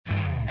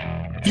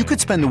You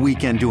could spend the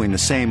weekend doing the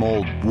same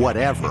old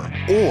whatever,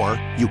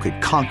 or you could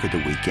conquer the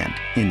weekend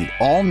in the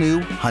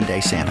all-new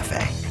Hyundai Santa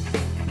Fe.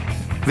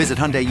 Visit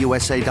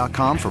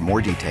HyundaiUSA.com for more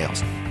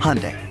details.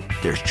 Hyundai,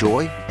 there's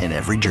joy in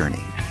every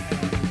journey.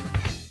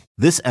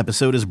 This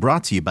episode is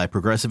brought to you by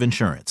Progressive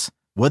Insurance.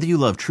 Whether you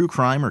love true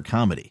crime or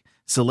comedy,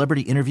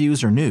 celebrity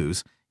interviews or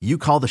news, you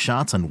call the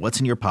shots on what's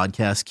in your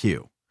podcast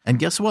queue. And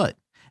guess what?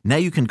 Now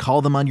you can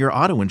call them on your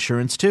auto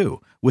insurance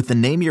too with the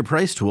Name Your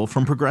Price tool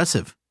from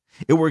Progressive.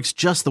 It works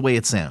just the way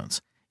it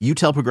sounds. You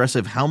tell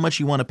Progressive how much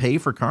you want to pay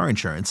for car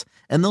insurance,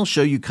 and they'll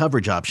show you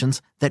coverage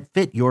options that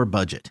fit your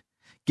budget.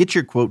 Get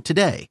your quote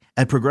today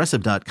at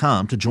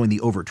Progressive.com to join the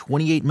over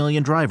 28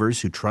 million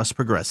drivers who trust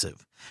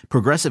Progressive.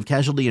 Progressive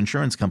Casualty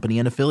Insurance Company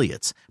and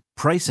Affiliates.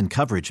 Price and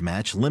coverage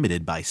match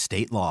limited by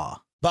state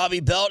law.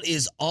 Bobby Belt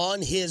is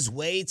on his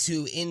way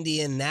to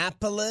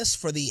Indianapolis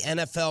for the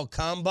NFL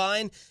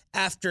Combine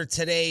after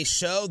today's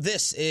show.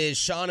 This is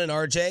Sean and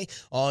RJ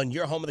on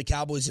your home of the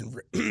Cowboys and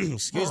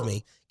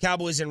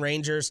Cowboys and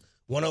Rangers,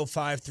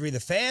 105.3 The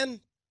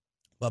Fan.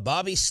 But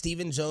Bobby,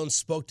 Stephen Jones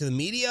spoke to the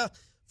media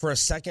for a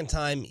second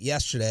time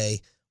yesterday.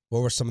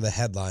 What were some of the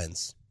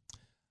headlines?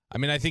 I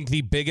mean, I think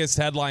the biggest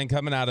headline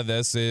coming out of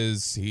this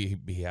is he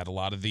had a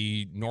lot of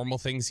the normal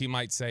things he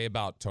might say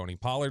about Tony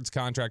Pollard's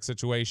contract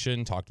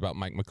situation, talked about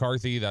Mike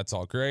McCarthy. That's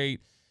all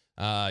great.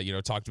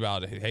 Talked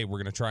about, hey, we're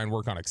going to try and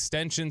work on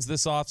extensions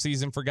this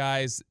offseason for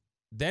guys.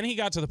 Then he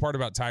got to the part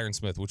about Tyron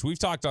Smith, which we've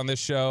talked on this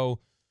show.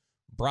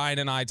 Brian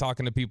and I,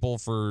 talking to people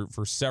for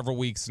several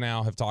weeks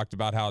now, have talked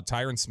about how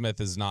Tyron Smith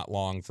is not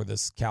long for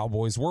this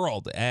Cowboys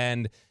world.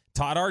 And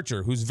Todd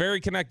Archer, who's very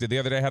connected, the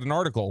other day had an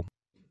article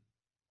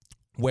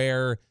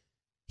where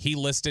he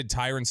listed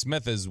Tyron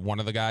Smith as one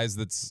of the guys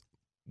that's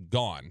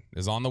gone,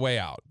 is on the way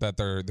out, that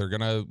they're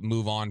going to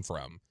move on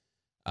from,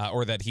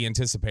 or that he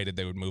anticipated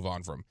they would move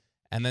on from.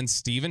 And then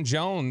Stephen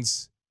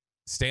Jones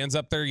stands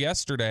up there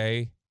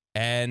yesterday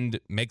and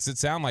makes it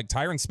sound like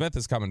Tyron Smith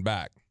is coming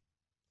back.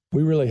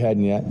 We really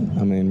hadn't yet.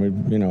 I mean,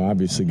 we're,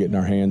 obviously getting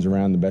our hands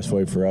around the best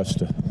way for us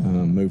to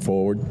move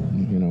forward.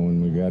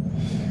 When we got,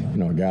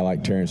 a guy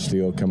like Terrence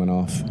Steele coming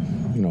off,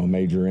 a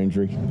major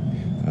injury.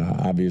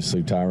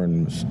 Obviously,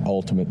 Tyron was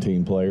ultimate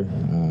team player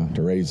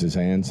to raise his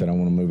hand, said, I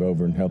want to move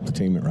over and help the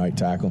team at right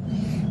tackle.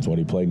 That's what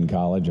he played in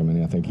college. I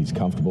mean, I think he's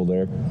comfortable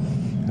there.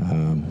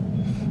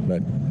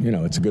 But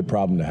it's a good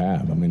problem to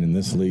have. I mean, in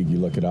this league, you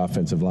look at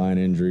offensive line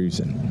injuries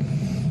and,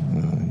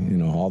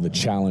 all the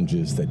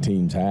challenges that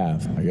teams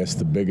have. I guess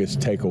the biggest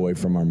takeaway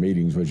from our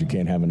meetings was you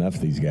can't have enough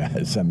of these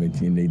guys. I mean,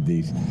 you need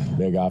these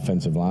big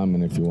offensive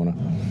linemen if you want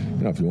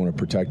to,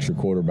 protect your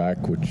quarterback,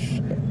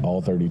 which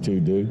all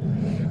 32 do.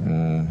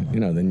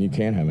 Then you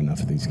can't have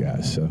enough of these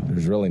guys. So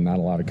there's really not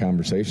a lot of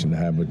conversation to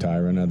have with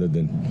Tyron other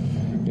than,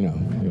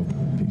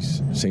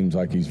 he seems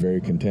like he's very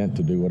content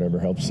to do whatever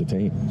helps the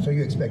team. So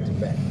you expect him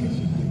back?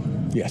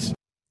 Yes.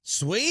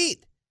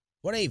 Sweet.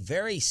 What a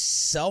very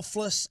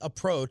selfless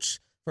approach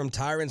from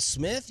Tyron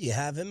Smith. You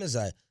have him as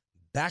a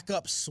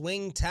backup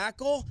swing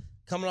tackle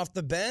coming off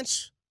the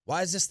bench.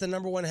 Why is this the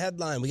number one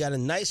headline? We got a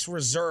nice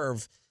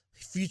reserve,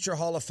 future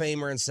Hall of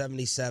Famer in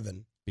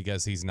 77.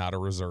 Because he's not a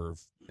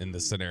reserve in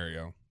this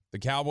scenario. The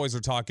Cowboys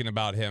are talking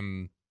about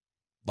him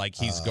like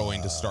he's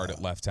going to start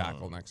at left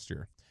tackle next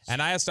year.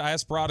 And I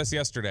asked Broadus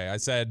yesterday, I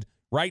said,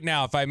 right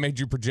now, if I made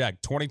you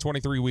project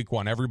 2023 week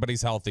 1,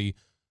 everybody's healthy,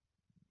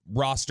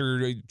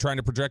 roster, trying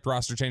to project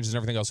roster changes and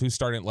everything else, who's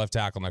starting at left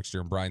tackle next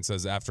year? And Brian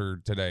says after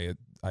today,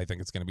 I think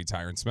it's going to be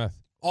Tyron Smith.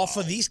 Off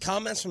of these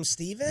comments from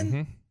Steven?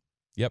 Mm-hmm.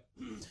 Yep.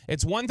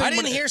 It's one thing. I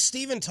didn't hear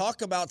Steven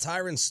talk about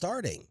Tyron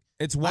starting.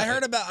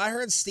 I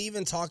heard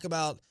Steven talk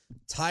about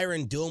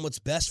Tyron doing what's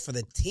best for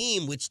the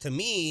team, which to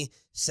me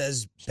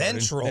says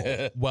bench role.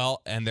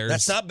 Well, and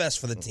that's not best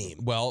for the team.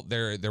 Well,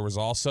 there was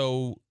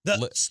also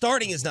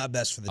starting is not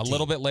best for the team. A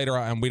little bit later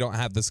on, and we don't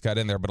have this cut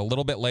in there, but a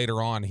little bit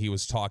later on, he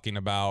was talking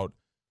about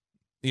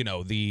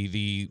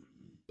the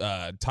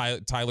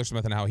Tyler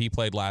Smith and how he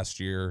played last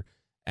year.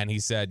 And he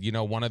said,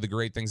 one of the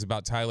great things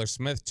about Tyler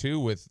Smith, too,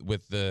 with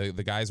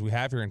the guys we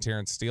have here in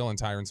Terrence Steele and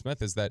Tyron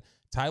Smith, is that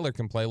Tyler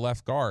can play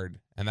left guard,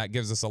 and that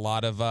gives us a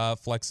lot of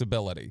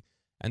flexibility.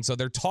 And so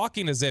they're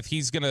talking as if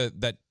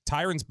that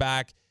Tyron's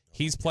back,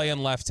 he's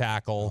playing left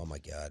tackle. Oh, my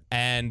God.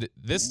 And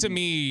this, to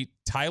me,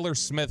 Tyler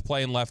Smith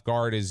playing left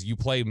guard is you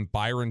play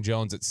Byron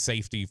Jones at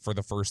safety for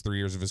the first 3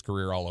 years of his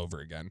career all over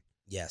again.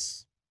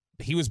 Yes.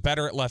 He was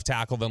better at left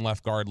tackle than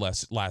left guard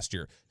last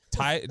year.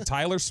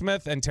 Tyler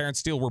Smith and Terrence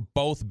Steele were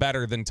both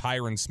better than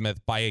Tyron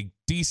Smith by a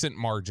decent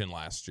margin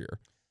last year.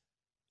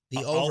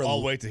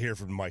 I'll wait to hear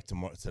from Mike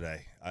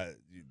today.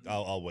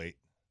 I'll wait.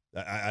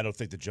 I don't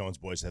think the Jones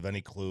boys have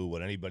any clue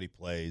what anybody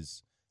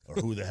plays or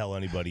who the hell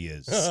anybody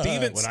is.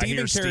 Steven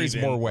carries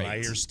more weight. When I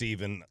hear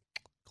Steven,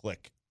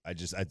 click. I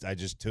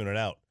just tune it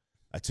out.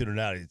 I tune it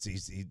out.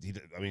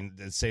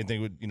 The same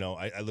thing with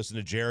I listen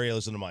to Jerry. I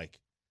listen to Mike.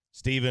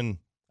 Steven,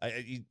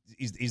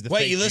 he's the.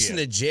 Wait, fake you listen GM.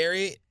 to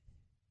Jerry?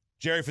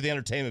 Jerry for the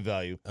entertainment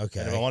value.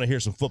 Okay. And if I want to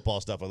hear some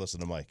football stuff, I listen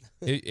to Mike.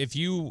 If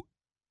you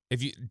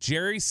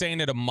Jerry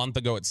saying it a month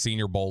ago at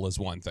Senior Bowl is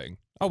one thing.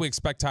 Oh, we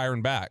expect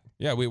Tyron back.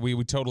 Yeah,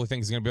 we totally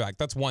think he's going to be back.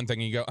 That's one thing.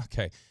 You go,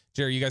 okay,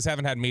 Jerry, you guys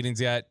haven't had meetings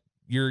yet.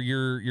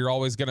 You're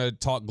always going to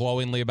talk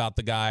glowingly about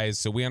the guys,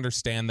 so we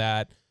understand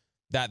that.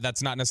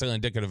 That's not necessarily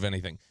indicative of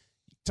anything.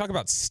 Talk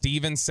about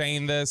Steven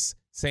saying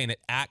it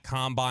at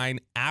Combine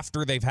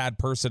after they've had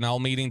personnel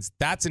meetings.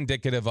 That's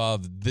indicative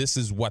of this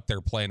is what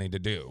they're planning to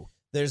do.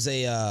 There's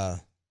a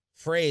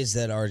phrase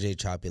that RJ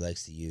Choppy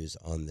likes to use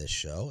on this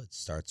show. It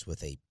starts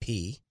with a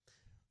P.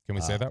 Can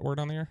we say that word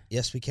on the air?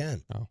 Yes, we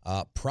can.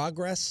 Oh.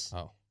 Progress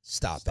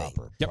stopping.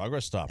 Yep.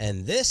 Progress stopper.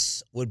 And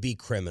this would be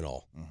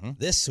criminal. Mm-hmm.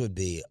 This would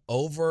be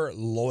over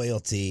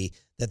loyalty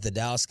that the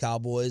Dallas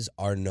Cowboys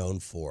are known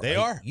for. They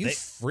are. You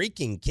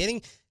freaking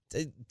kidding?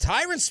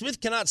 Tyron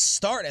Smith cannot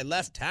start at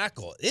left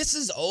tackle. This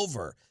is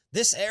over.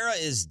 This era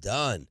is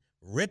done.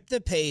 Rip the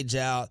page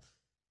out.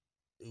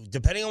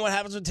 Depending on what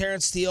happens with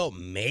Terrence Steele,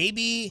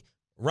 maybe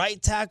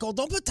right tackle.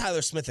 Don't put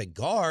Tyler Smith at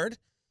guard.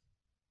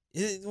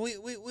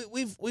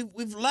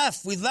 We've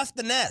left. We've left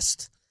the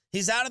nest.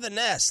 He's out of the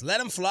nest. Let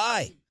him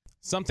fly.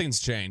 Something's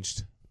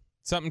changed.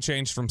 Something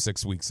changed from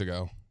 6 weeks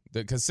ago.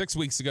 Because 6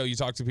 weeks ago, you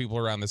talked to people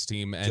around this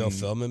team. And Joe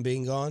Philbin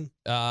being gone?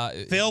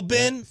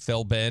 Philbin?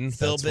 Philbin.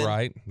 That's Philbin.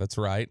 right. That's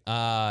right.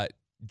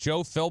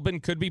 Joe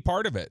Philbin could be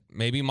part of it.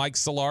 Maybe Mike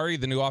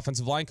Solari, the new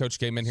offensive line coach,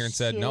 came in here and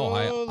said, no,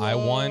 I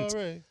want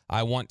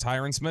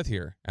Tyron Smith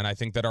here. And I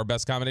think that our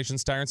best combination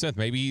is Tyron Smith.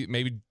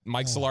 Maybe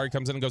Mike Solari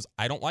comes in and goes,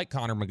 I don't like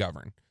Connor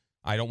McGovern.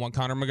 I don't want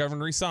Connor McGovern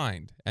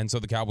re-signed. And so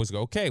the Cowboys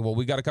go, okay, well,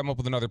 we got to come up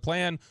with another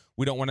plan.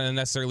 We don't want to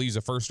necessarily use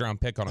a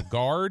first-round pick on a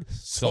guard,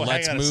 so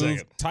let's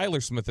move Tyler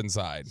Smith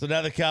inside. So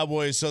now the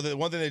Cowboys, the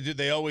one thing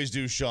they always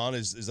do, Sean,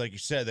 is like you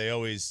said, they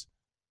always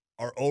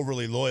are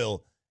overly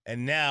loyal,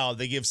 and now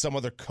they give some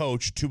other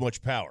coach too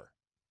much power.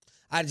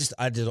 I'm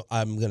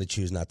going to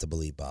choose not to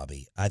believe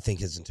Bobby. I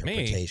think his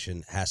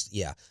interpretation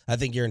I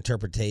think your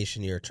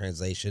interpretation, your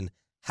translation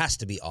has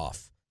to be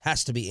off.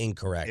 Has to be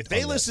incorrect. If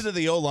they listen to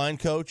the O-line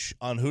coach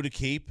on who to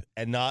keep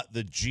and not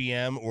the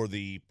GM or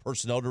the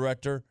personnel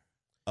director,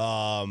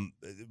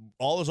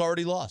 all is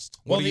already lost.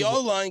 Well, the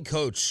O-line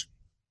coach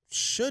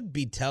should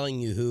be telling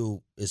you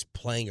who is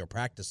playing or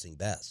practicing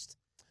best.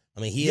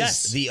 I mean, he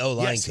is the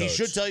O-line coach. He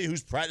should tell you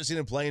who's practicing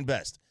and playing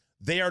best.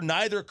 They are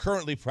neither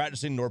currently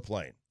practicing nor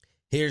playing.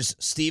 Here's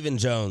Stephen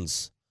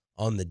Jones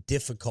on the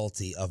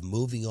difficulty of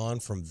moving on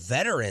from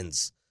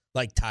veterans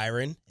like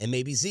Tyron and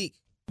maybe Zeke.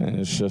 And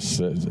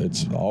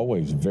it's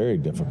always very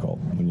difficult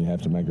when you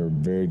have to make a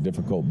very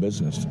difficult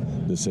business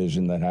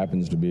decision that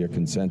happens to be a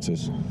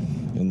consensus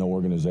in the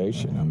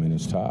organization. I mean,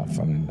 it's tough.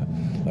 I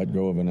mean, let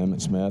go of an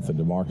Emmitt Smith, a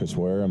DeMarcus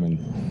Ware. I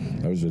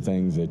mean, those are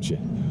things that you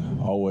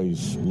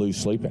always lose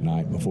sleep at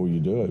night before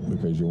you do it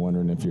because you're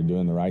wondering if you're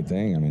doing the right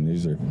thing. I mean,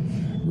 these are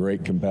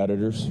great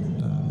competitors.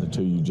 The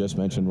two you just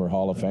mentioned were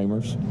Hall of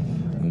Famers.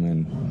 I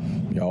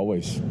mean, you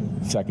always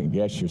second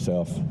guess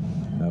yourself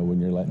when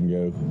you're letting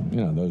go,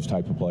 those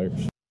type of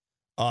players.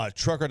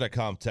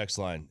 Trucker.com text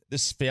line.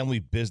 This family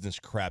business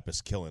crap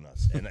is killing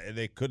us, and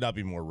they could not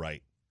be more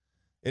right.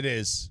 It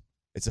is.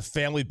 It's a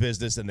family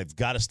business, and they've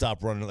got to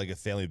stop running it like a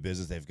family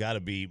business. They've got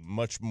to be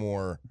much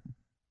more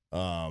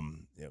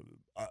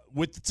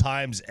with the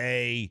times.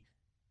 You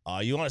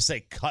want to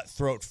say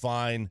cutthroat,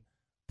 fine,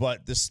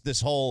 but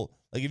this whole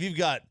if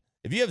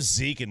you have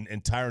Zeke and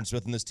Tyron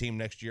Smith in this team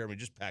next year, I mean,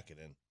 just pack it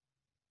in.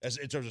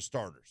 In terms of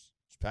starters,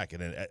 just pack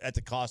it in at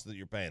the cost that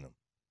you're paying them.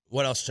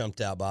 What else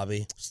jumped out,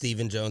 Bobby?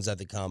 Stephen Jones at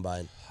the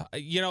Combine.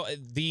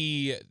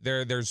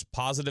 There's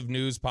positive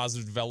news,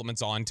 positive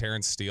developments on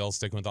Terrence Steele,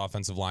 sticking with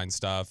offensive line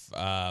stuff.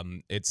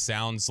 It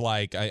sounds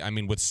like,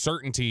 with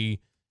certainty,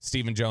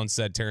 Stephen Jones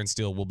said Terrence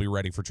Steele will be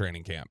ready for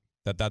training camp.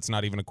 That's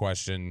not even a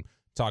question.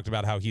 Talked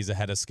about how he's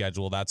ahead of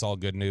schedule. That's all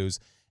good news.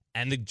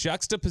 And the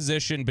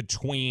juxtaposition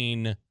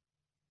between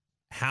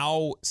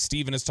how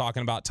Stephen is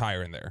talking about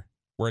Tyron there,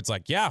 where it's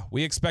like, yeah,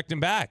 we expect him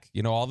back,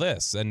 all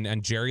this.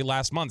 And Jerry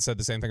last month said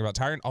the same thing about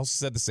Tyron, also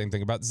said the same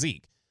thing about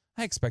Zeke.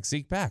 I expect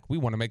Zeke back. We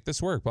want to make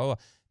this work, blah, blah.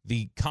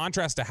 The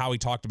contrast to how he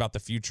talked about the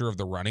future of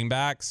the running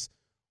backs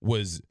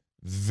was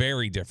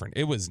very different.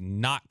 It was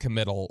not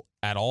committal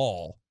at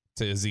all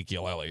to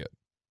Ezekiel Elliott.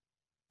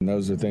 And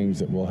those are things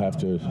that we'll have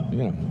to,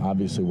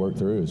 obviously work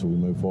through as we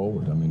move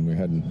forward. I mean, we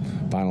hadn't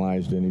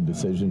finalized any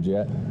decisions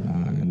yet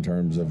in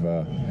terms of,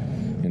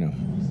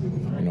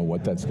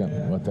 what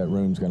that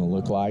room's going to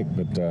look like.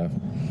 But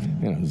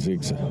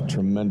Zeke's a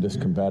tremendous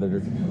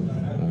competitor. He's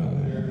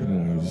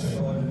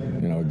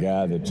a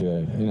guy that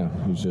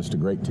he's just a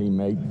great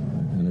teammate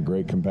and a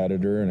great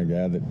competitor, and a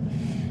guy that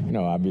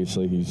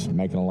obviously he's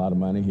making a lot of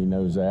money. He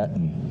knows that,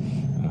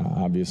 and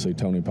obviously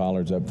Tony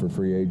Pollard's up for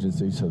free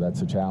agency, so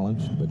that's a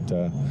challenge. But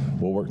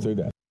we'll work through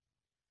that.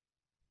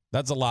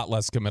 That's a lot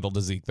less committal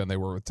to Zeke than they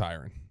were with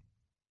Tyron.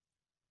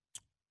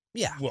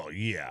 Yeah. Well,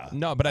 yeah.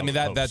 No, but I mean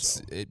that's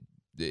so. It.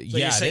 So yeah,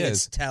 you're saying it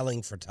is. It's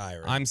telling for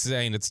Tyron. I'm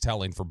saying it's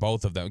telling for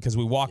both of them because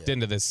we walked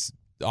into this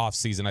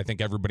offseason. I think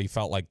everybody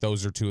felt like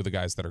those are two of the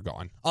guys that are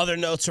gone. Other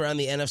notes around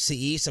the NFC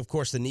East, of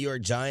course, the New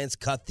York Giants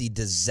cut the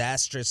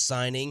disastrous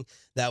signing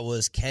that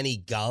was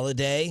Kenny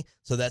Golladay.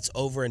 So that's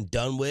over and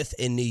done with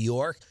in New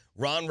York.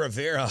 Ron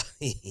Rivera,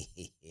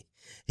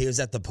 He was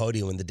at the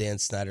podium when the Dan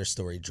Snyder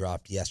story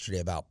dropped yesterday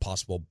about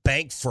possible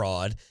bank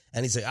fraud.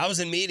 And he's like, I was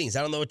in meetings.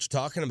 I don't know what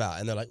you're talking about.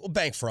 And they're like, well,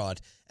 bank fraud.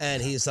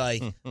 And he's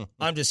like,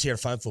 I'm just here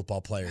to find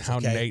football players. How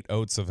okay? Nate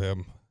Oates of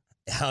him.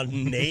 How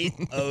Nate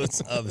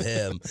Oates of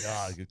him.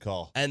 God, good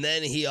call. And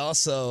then he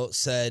also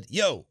said,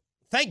 yo,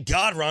 thank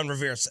God Ron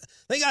Rivera.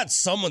 Thank God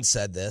someone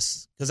said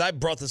this, because I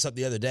brought this up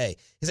the other day.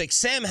 He's like,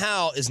 Sam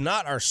Howell is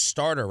not our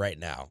starter right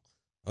now.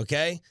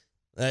 Okay?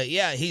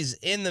 Yeah, he's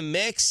in the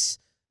mix.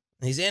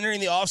 He's entering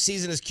the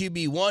offseason as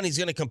QB1. He's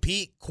going to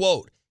compete.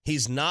 Quote,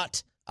 he's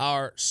not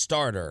our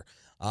starter.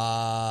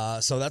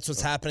 So that's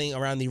what's happening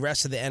around the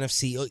rest of the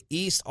NFC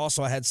East.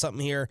 Also, I had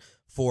something here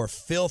for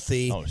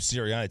Filthy. Oh,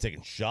 Sirianni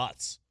taking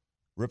shots.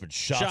 Ripping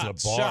shots at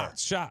a bar.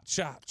 Shots.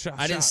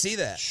 I didn't see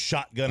that.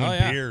 Shotgun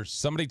and beers.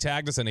 Somebody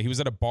tagged us in it. He was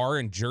at a bar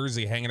in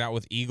Jersey hanging out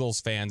with Eagles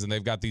fans, and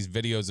they've got these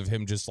videos of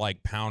him just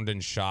like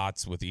pounding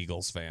shots with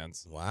Eagles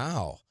fans.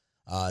 Wow.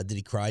 Did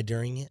he cry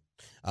during it?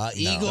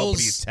 Eagles. No, but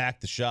he attacked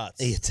the shots.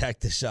 He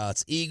attacked the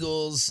shots.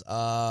 Eagles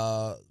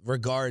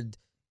regard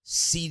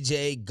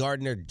C.J.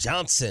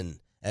 Gardner-Johnson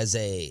as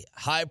a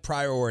high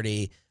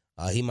priority.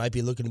 He might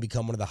be looking to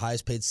become one of the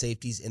highest paid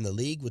safeties in the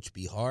league, which would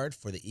be hard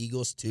for the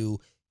Eagles to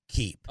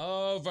keep.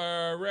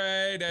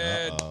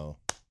 Overrated. Uh-oh.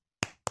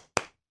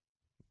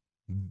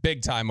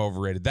 Big time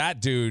overrated.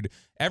 That dude,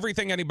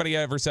 everything anybody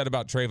ever said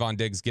about Trayvon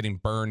Diggs getting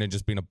burned and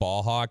just being a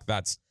ball hawk,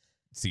 that's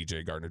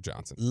C.J.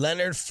 Gardner-Johnson.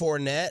 Leonard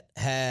Fournette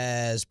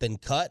has been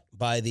cut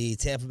by the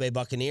Tampa Bay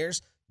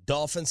Buccaneers.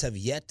 Dolphins have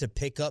yet to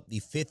pick up the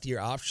fifth-year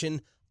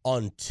option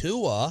on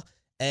Tua.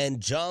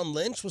 And John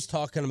Lynch was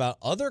talking about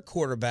other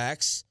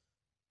quarterbacks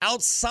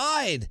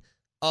outside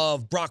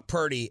of Brock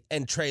Purdy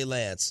and Trey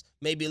Lance.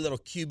 Maybe a little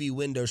QB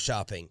window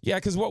shopping. Yeah,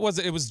 because what was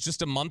it? It was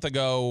just a month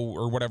ago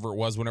or whatever it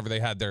was, whenever they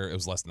had their, it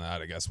was less than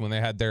that, I guess, when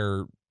they had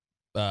their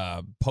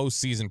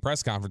postseason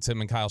press conference,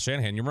 him and Kyle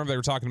Shanahan. You remember they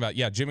were talking about,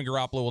 Jimmy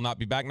Garoppolo will not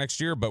be back next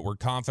year, but we're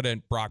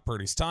confident Brock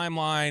Purdy's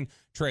timeline,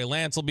 Trey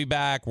Lance will be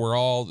back. We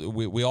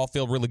all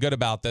feel really good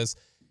about this.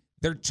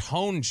 Their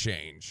tone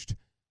changed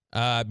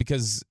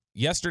because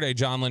yesterday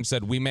John Lynch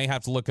said we may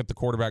have to look at the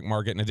quarterback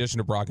market in addition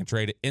to Brock and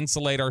Trey to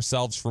insulate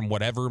ourselves from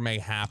whatever may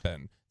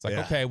happen. It's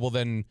like, okay, well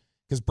then,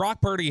 because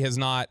Brock Purdy has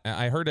not,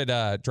 I heard it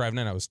driving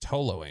in, I was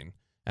Toloing,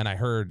 and I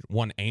heard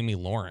one Amy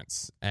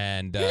Lawrence.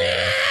 And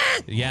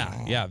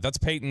yeah, that's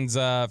Peyton's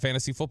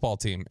fantasy football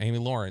team, Amy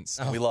Lawrence.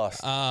 We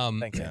lost.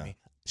 Thanks, Amy.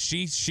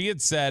 She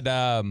had said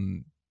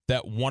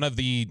that one of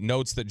the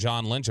notes that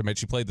John Lynch, I mean,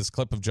 she played this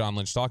clip of John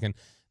Lynch talking,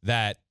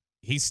 that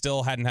he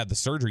still hadn't had the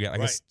surgery yet. I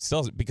guess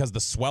still because the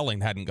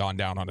swelling hadn't gone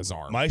down on his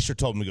arm. Meister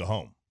told him to go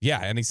home. Yeah,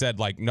 and he said,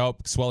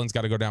 nope, swelling's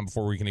got to go down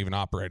before we can even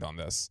operate on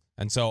this.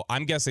 And so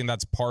I'm guessing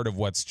that's part of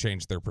what's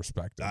changed their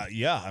perspective.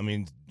 Yeah, I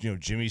mean,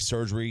 Jimmy's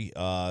surgery,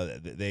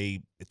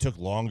 it took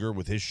longer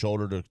with his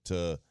shoulder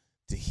to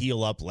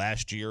heal up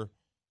last year.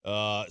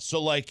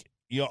 So,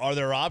 are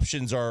there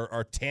options?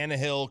 Are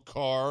Tannehill,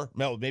 Carr,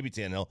 maybe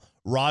Tannehill,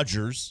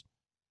 Rodgers,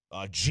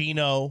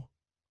 Geno,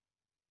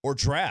 or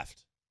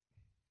draft?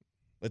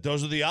 But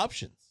those are the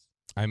options.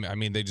 I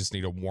mean, they just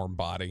need a warm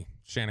body.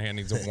 Shanahan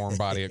needs a warm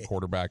body at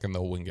quarterback, and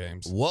they'll win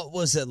games. What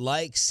was it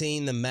like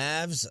seeing the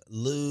Mavs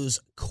lose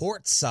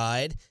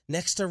courtside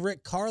next to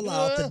Rick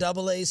Carlisle at the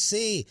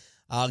AAC?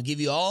 I'll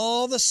give you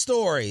all the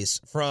stories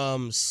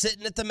from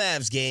sitting at the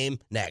Mavs game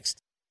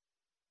next.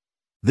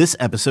 This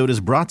episode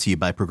is brought to you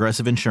by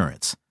Progressive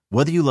Insurance.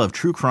 Whether you love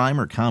true crime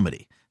or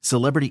comedy,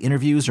 celebrity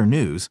interviews or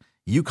news,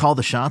 you call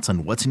the shots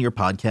on what's in your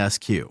podcast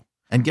queue.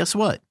 And guess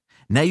what?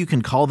 Now you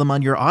can call them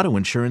on your auto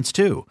insurance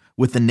too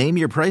with the Name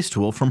Your Price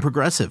tool from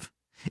Progressive.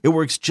 It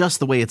works just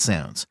the way it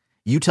sounds.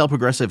 You tell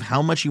Progressive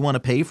how much you want to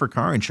pay for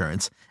car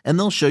insurance, and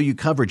they'll show you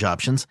coverage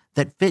options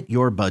that fit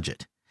your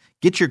budget.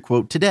 Get your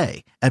quote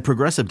today at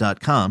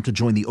Progressive.com to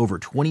join the over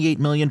 28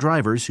 million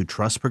drivers who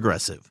trust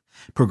Progressive.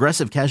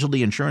 Progressive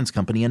Casualty Insurance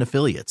Company and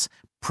Affiliates.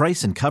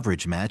 Price and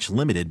coverage match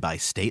limited by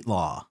state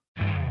law.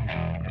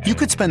 You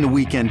could spend the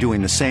weekend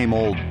doing the same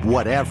old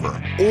whatever,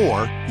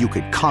 or you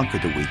could conquer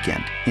the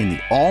weekend in the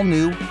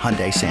all-new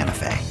Hyundai Santa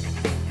Fe.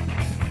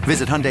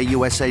 Visit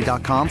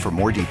HyundaiUSA.com for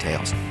more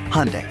details.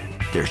 Hyundai,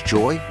 there's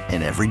joy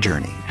in every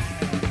journey.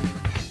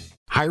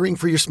 Hiring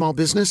for your small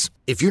business?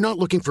 If you're not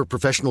looking for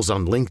professionals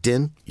on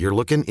LinkedIn, you're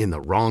looking in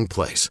the wrong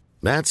place.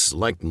 That's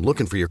like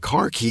looking for your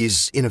car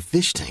keys in a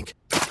fish tank.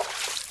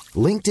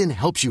 LinkedIn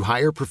helps you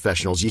hire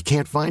professionals you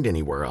can't find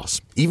anywhere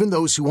else, even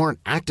those who aren't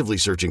actively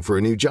searching for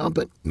a new job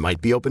but might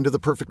be open to the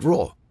perfect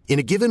role. In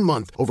a given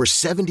month, over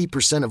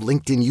 70% of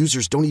LinkedIn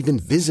users don't even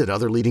visit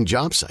other leading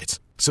job sites.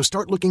 So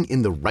start looking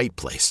in the right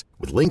place.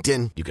 With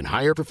LinkedIn, you can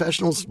hire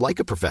professionals like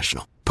a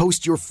professional.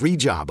 Post your free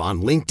job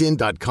on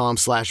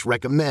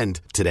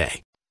linkedin.com/recommend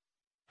today.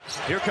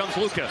 Here comes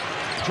Luka,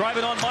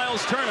 driving on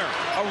Miles Turner,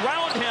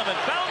 around him and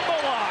found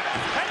Bullock.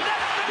 And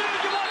that's the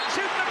dude you want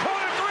shooting the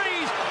corner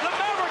threes. The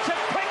Mavericks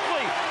have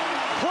quickly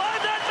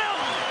climbed that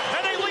mountain,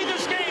 and they lead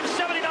this game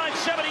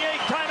 79-78.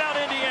 Timeout,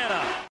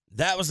 Indiana.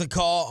 That was the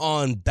call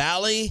on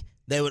Bally.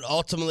 They would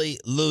ultimately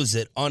lose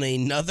it on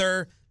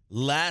another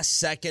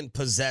last-second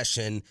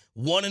possession,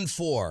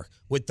 1-4,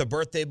 with the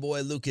birthday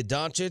boy Luka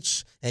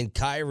Doncic and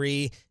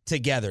Kyrie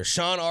together.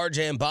 Sean,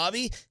 RJ, and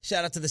Bobby,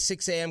 shout out to the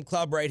 6 a.m.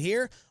 club right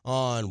here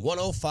on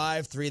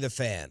 105.3 The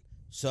Fan.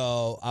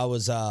 So I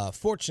was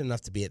fortunate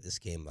enough to be at this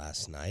game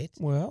last night.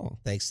 Well,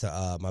 thanks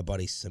to my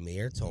buddy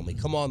Samir, told me,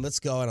 come on, let's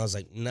go. And I was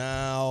like,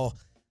 no,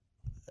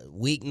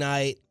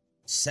 weeknight,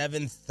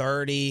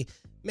 7:30,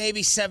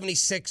 maybe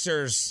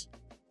 76ers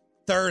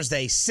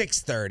Thursday,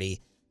 6:30.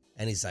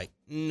 And he's like,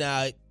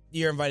 no,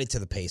 you're invited to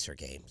the Pacer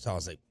game. So I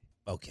was like,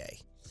 okay.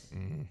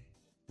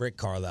 Rick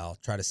Carlisle,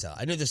 try to sell.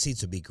 I knew the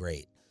seats would be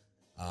great.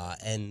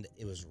 And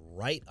it was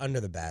right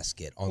under the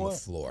basket on the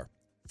floor.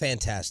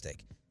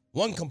 Fantastic.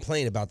 One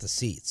complaint about the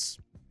seats.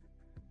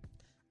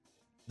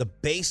 The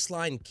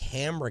baseline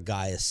camera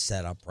guy is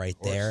set up right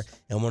there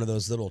in one of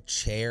those little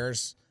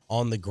chairs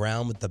on the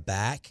ground with the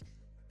back.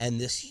 And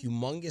this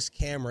humongous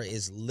camera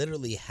is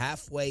literally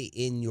halfway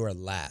in your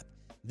lap.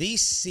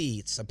 These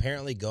seats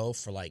apparently go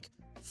for like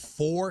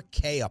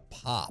 $4K a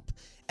pop.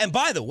 And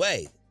by the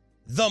way,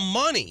 the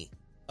money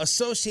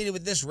associated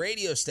with this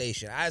radio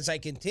station, as I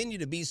continue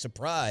to be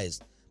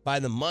surprised by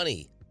the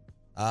money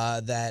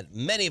that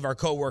many of our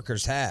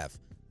coworkers have.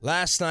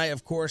 Last night,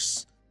 of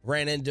course,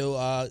 ran into,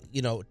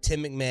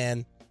 Tim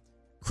McMahon,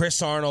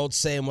 Chris Arnold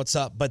saying what's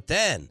up. But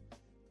then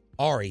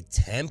Ari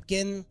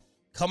Temkin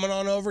coming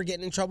on over,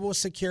 getting in trouble with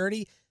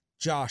security.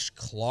 Josh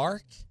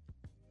Clark.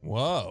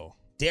 Whoa.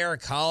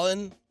 Derek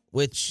Holland,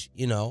 which,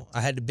 I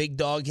had to big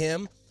dog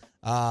him.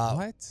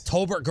 What?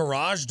 Tolbert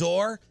garage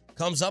door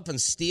comes up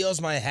and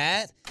steals my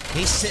hat.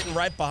 He's sitting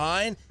right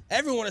behind.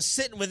 Everyone is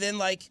sitting within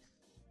like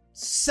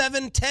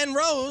 7-10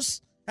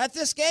 rows at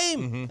this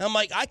game. I'm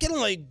like, I can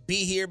only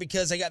be here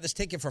because I got this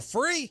ticket for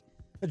free.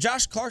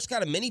 Josh Clark's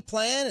got a mini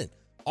plan, and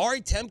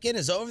Ari Temkin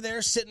is over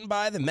there sitting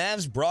by the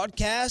Mavs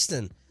broadcast,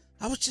 and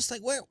I was just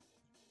like,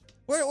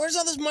 where's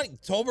all this money?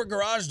 Tolbert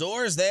garage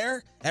door is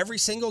there every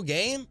single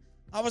game.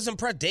 I was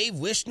impressed. Dave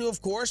Wishnu,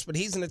 of course, but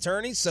he's an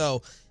attorney,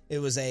 so it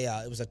was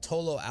a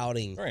Tolo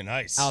outing. Very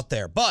nice out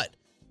there. But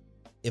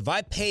if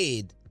I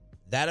paid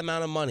that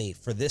amount of money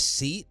for this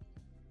seat,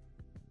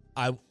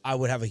 I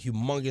would have a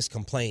humongous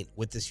complaint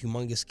with this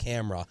humongous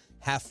camera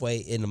halfway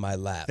into my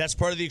lap. That's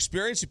part of the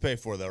experience you pay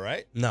for, though,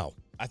 right? No,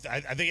 I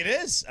think it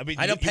is. I mean,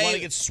 I don't you pay. want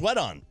to get sweat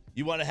on.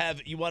 You want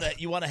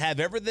to have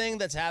everything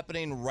that's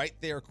happening right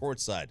there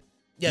courtside.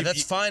 Yeah,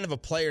 that's fine if a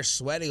player's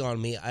sweating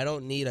on me. I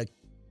don't need a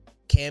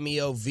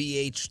Cameo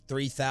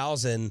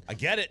VH3000. I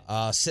get it.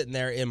 Sitting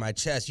there in my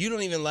chest. You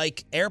don't even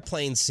like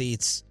airplane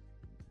seats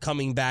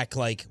coming back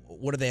like,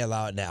 what do they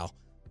allow it now?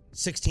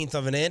 1/16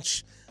 of an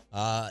inch?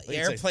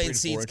 Airplane like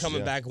seats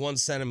coming back 1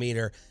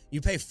 centimeter.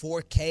 You pay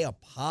 $4K a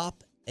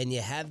pop, and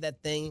you have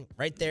that thing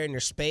right there in your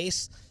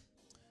space.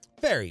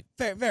 Very,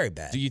 very, very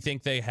bad. Do you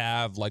think they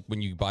have, like, when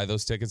you buy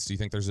those tickets, do you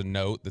think there's a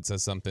note that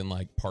says something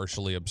like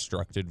partially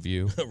obstructed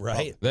view?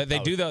 Right. They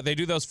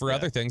do those for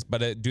other things,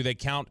 but do they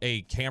count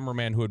a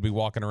cameraman who would be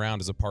walking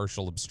around as a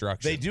partial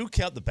obstruction? They do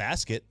count the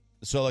basket.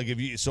 So like if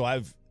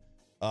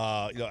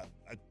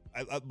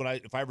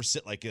I ever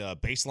sit like a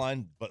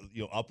baseline, but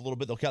up a little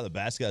bit, they'll count the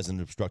basket as an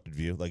obstructed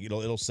view. Like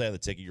it'll say on the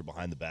ticket you're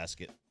behind the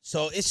basket.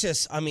 So it's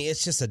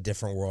just a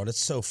different world. It's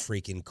so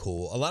freaking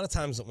cool. A lot of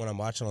times when I'm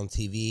watching on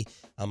TV,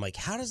 I'm like,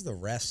 how does the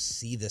ref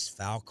see this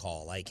foul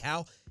call? Like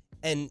how,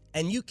 and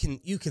you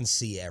can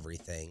see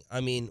everything.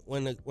 I mean,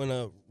 when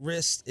a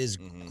wrist is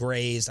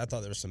grazed, I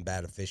thought there was some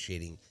bad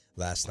officiating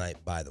last night,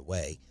 by the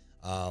way.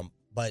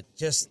 But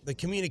just the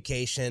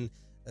communication.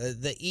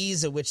 The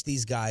ease at which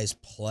these guys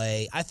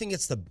play, I think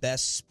it's the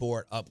best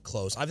sport up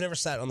close. I've never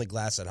sat on the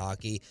glass at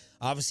hockey.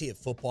 Obviously, at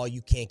football,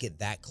 you can't get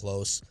that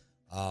close.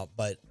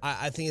 But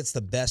I think it's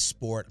the best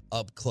sport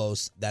up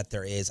close that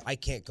there is. I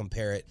can't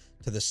compare it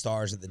to the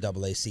stars at the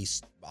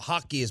AAC.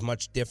 Hockey is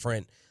much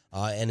different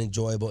and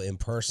enjoyable in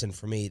person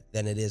for me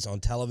than it is on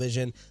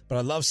television. But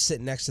I love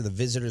sitting next to the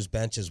visitors'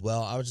 bench as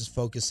well. I was just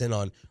focusing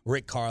on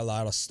Rick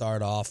Carlisle to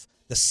start off.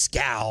 The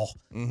scowl,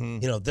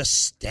 the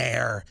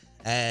stare,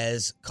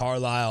 as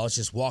Carlisle is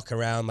just walking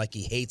around like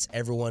he hates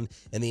everyone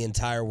in the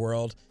entire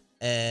world.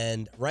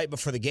 And right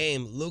before the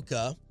game,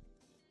 Luka,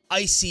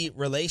 icy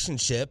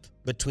relationship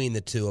between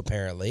the two,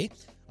 apparently.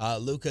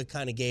 Luka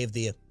kind of gave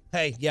the,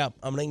 hey, yeah,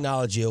 I'm going to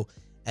acknowledge you.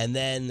 And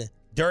then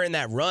during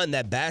that run,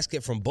 that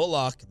basket from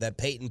Bullock that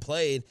Peyton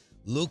played,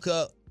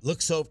 Luka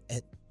looks over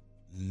at,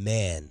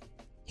 man,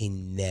 he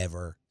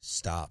never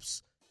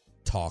stops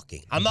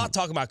talking. I'm not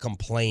talking about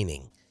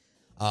complaining.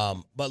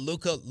 But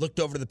Luka looked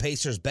over to the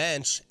Pacers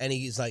bench and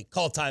he's like,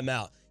 call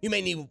timeout. You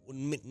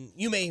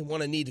may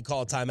want to need to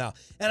call a timeout.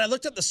 And I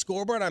looked at the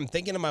scoreboard. I'm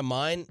thinking in my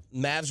mind,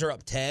 Mavs are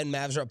up 10,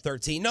 Mavs are up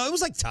 13. No, it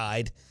was like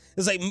tied. It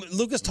was like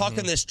Luka's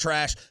talking this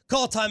trash.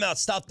 Call a timeout,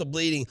 stop the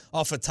bleeding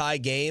off a tie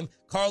game.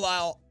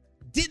 Carlisle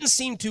didn't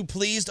seem too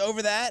pleased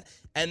over that.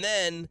 And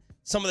then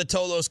some of the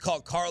Tolos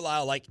caught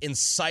Carlisle like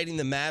inciting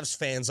the Mavs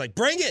fans, like,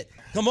 bring it.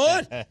 Come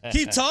on.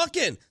 Keep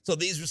talking. So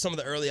these were some of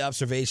the early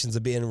observations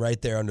of being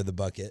right there under the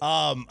bucket.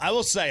 I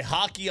will say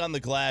hockey on the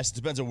glass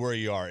depends on where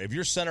you are. If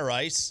you're center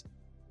ice,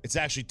 it's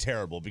actually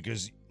terrible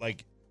because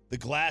like the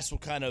glass will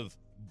kind of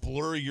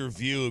blur your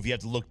view if you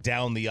have to look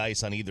down the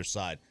ice on either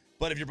side.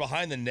 But if you're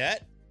behind the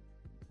net,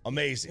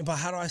 amazing. But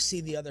how do I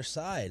see the other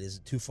side? Is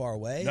it too far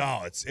away?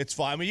 No, it's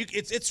fine. I mean,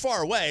 it's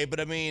far away, but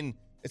I mean,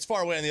 it's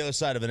far away on the other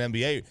side of an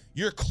NBA.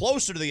 You're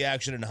closer to the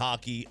action in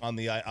hockey on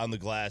the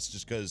glass,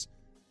 just because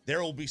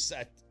there will be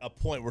set a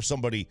point where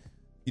somebody,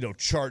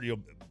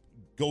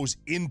 goes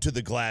into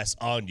the glass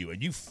on you,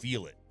 and you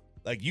feel it.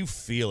 Like, you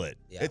feel it.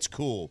 Yeah. It's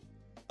cool.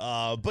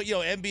 But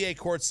NBA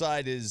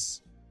courtside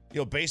is,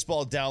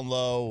 baseball down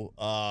low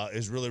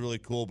is really, really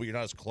cool, but you're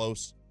not as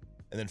close.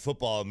 And then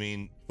football,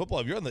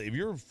 if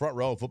you're front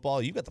row of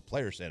football, you've got the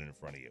player standing in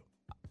front of you.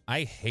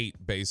 I hate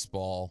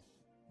baseball,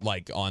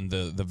 like on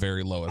the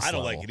very lowest I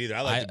don't level. like it either.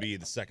 I like to be in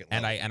the second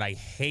level.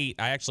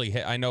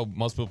 I know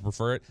most people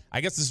prefer it. I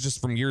guess this is just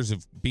from years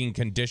of being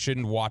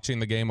conditioned watching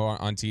the game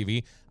on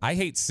TV. I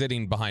hate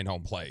sitting behind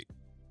home plate.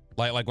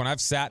 Like when I've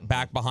sat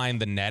back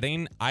behind the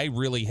netting, I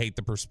really hate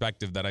the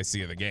perspective that I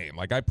see of the game.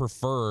 Like, I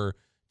prefer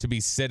to be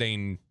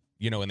sitting,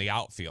 in the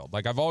outfield.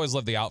 Like, I've always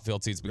loved the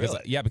outfield seats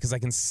because I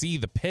can see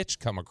the pitch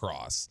come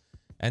across.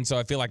 And so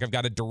I feel like I've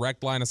got a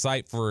direct line of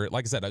sight for,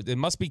 like I said, it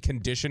must be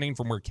conditioning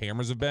from where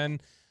cameras have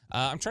been.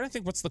 I'm trying to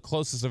think what's the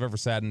closest I've ever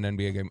sat in an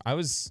NBA game. I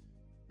was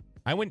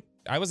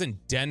in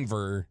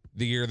Denver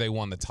the year they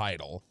won the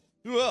title.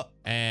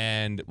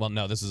 And, well,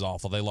 no, this is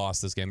awful. They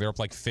lost this game. They were up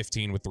like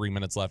 15 with 3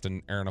 minutes left,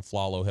 and Aaron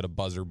Aflalo hit a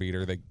buzzer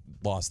beater. They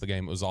lost the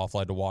game. It was awful.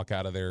 I had to walk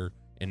out of there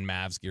in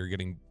Mavs gear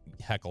getting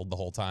heckled the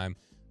whole time.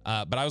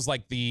 But I was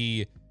like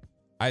I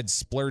had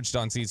splurged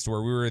on seats to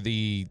where we were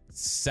the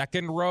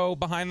second row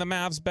behind the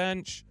Mavs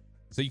bench.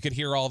 So you could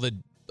hear all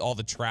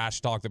the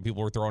trash talk that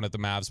people were throwing at the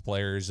Mavs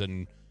players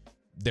and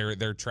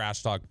their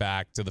trash talk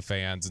back to the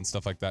fans and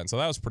stuff like that. And so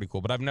that was pretty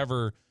cool. But I've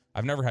never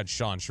had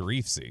Sean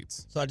Sharif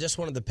seats. So I just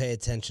wanted to pay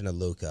attention to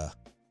Luka.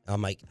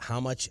 I'm like, how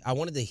much? I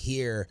wanted to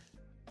hear,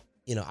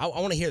 I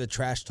want to hear the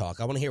trash talk.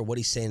 I want to hear what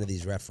he's saying to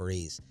these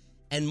referees.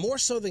 And more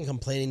so than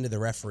complaining to the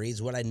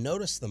referees, what I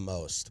noticed the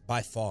most,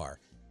 by far,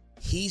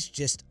 he's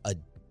just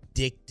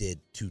addicted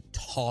to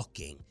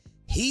talking.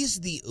 He's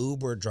the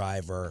Uber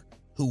driver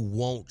who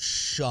won't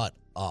shut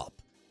up.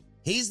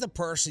 He's the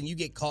person you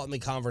get caught in the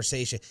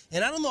conversation.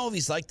 And I don't know if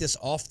he's like this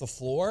off the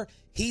floor.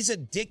 He's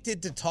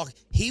addicted to talk.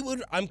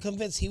 I'm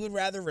convinced he would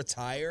rather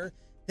retire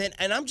than,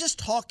 and I'm just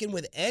talking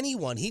with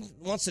anyone. He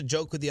wants to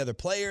joke with the other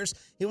players.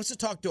 He wants to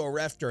talk to a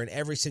ref during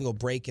every single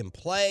break and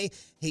play.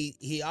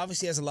 He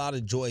obviously has a lot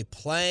of joy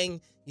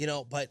playing,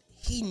 but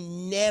he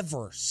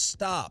never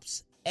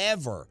stops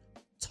ever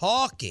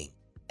talking,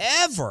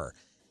 ever.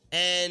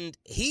 And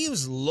he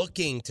was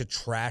looking to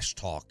trash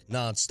talk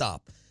nonstop.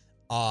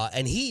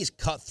 And he's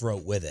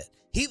cutthroat with it.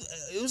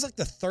 It was like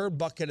the third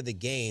bucket of the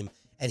game,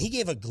 and he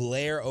gave a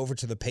glare over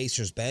to the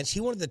Pacers bench. He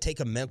wanted to take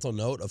a mental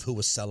note of who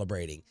was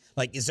celebrating.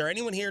 Like, is there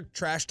anyone here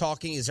trash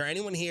talking? Is there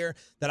anyone here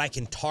that I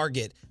can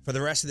target for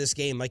the rest of this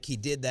game like he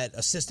did that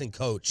assistant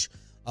coach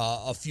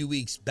a few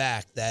weeks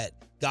back that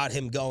got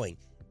him going?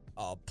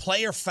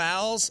 Player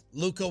fouls,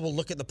 Luka will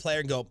look at the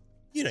player and go,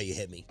 you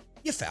hit me.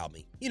 You fouled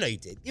me. You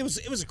did. It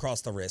was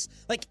across the wrist.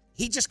 Like,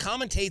 he just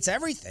commentates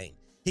everything.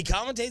 He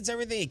commentates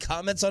everything. He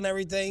comments on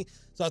everything.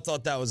 So I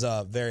thought that was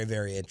very,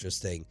 very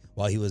interesting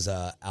while he was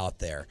out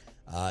there.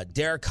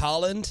 Derek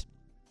Holland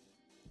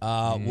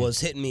was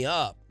hitting me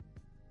up,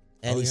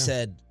 and he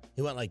said,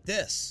 he went like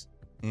this.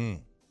 You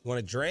want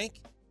a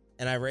drink?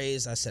 And I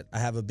said, I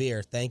have a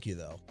beer. Thank you,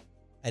 though.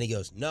 And he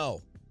goes,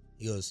 no.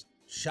 He goes,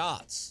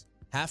 shots,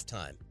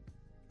 halftime.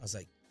 I was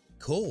like,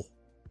 cool.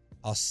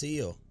 I'll see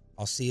you.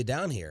 I'll see you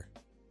down here.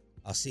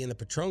 I'll see you in the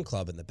Patron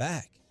Club in the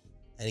back.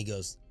 And he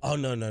goes, oh,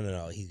 no.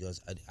 He goes,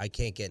 I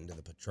can't get into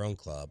the Patron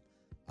Club.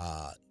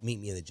 Meet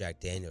me in the Jack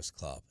Daniels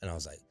Club. And I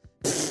was like,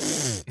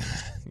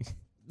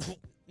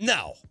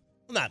 no.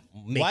 I'm not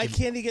making... Why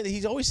can't he get...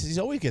 He always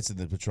gets in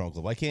the Patron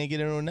Club. Why can't he get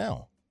in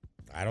now?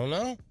 I don't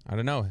know.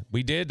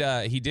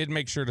 He did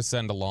make sure to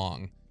send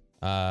along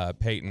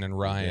Peyton and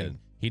Ryan.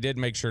 He did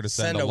make sure to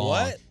send along.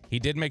 What? He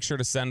did make sure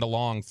to send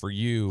along for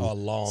you.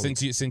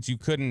 Since you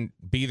couldn't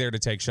be there to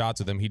take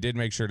shots with him, he did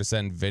make sure to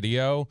send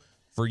video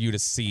for you to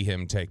see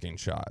him taking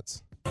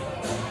shots. All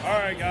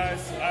right,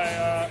 guys.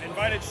 I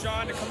invited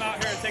Sean to come out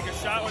here and take a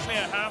shot with me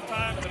at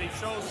halftime, but he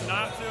chose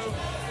not to.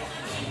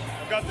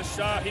 I got the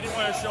shot. He didn't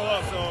want to show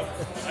up,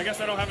 so I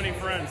guess I don't have any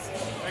friends.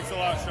 Thanks a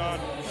lot,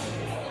 Sean.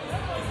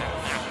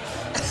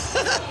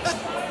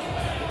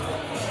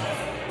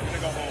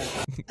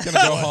 Gonna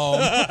go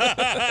home.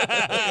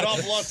 An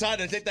awful long time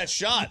to take that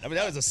shot. I mean,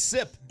 that was a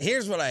sip.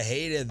 Here's what I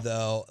hated,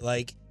 though.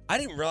 Like, I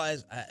didn't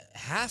realize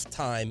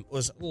halftime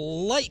was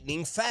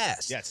lightning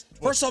fast. Yes.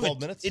 First off, 12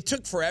 minutes. It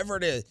took forever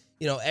to,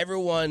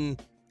 everyone,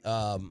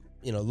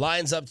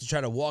 lines up to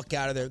try to walk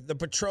out of there. The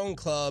Patron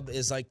Club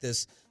is like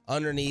this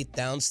underneath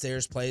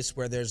downstairs place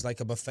where there's like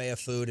a buffet of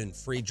food and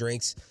free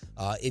drinks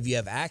if you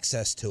have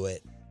access to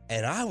it.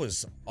 And I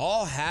was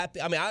all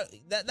happy. I mean,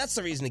 that's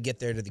the reason to get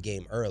there to the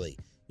game early.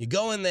 You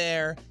go in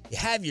there, you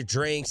have your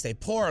drinks, they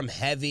pour them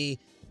heavy.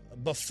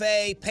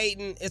 Buffet,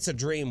 Peyton, it's a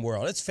dream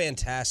world. It's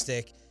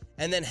fantastic.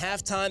 And then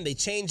halftime, they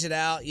change it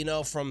out,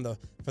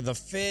 for the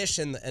fish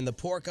and the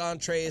pork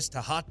entrees to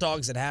hot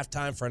dogs at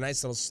halftime for a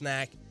nice little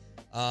snack.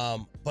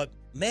 But,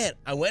 man,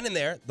 I went in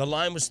there. The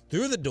line was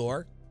through the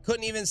door.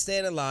 Couldn't even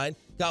stand in line.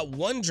 Got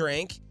one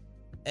drink.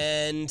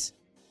 And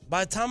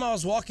by the time I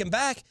was walking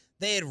back,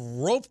 they had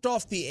roped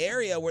off the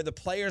area where the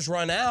players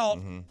run out.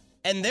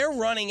 And they're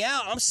running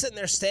out. I'm sitting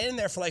there standing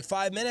there for like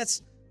 5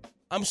 minutes.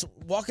 I'm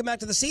walking back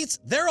to the seats.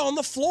 They're on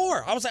the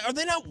floor. I was like, are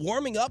they not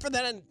warming up? Are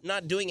they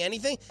not doing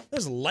anything? It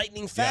was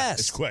lightning fast. Yeah,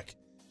 it's quick.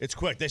 It's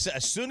quick. They said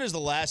as soon as the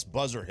last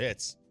buzzer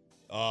hits,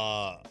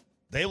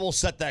 they will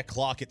set that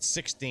clock at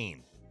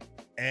 16.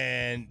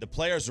 And the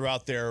players are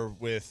out there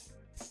with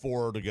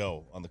 4 to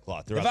go on the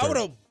clock. If I would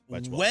have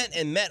went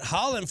and met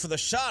Holland for the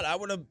shot, I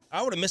would have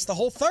missed the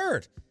whole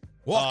third.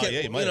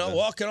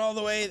 Walking all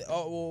the way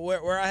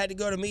where I had to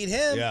go to meet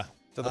him. Yeah.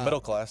 To the middle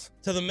class.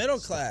 To the middle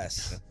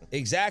class.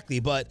 Exactly.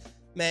 But,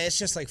 man, it's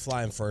just like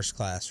flying first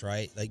class,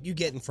 right? Like, you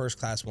get in first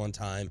class one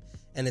time,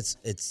 and it's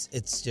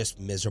just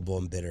miserable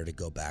and bitter to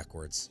go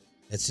backwards.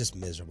 It's just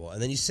miserable.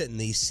 And then you sit in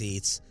these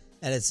seats,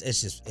 and it's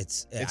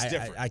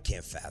different. I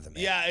can't fathom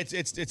it. Yeah,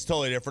 it's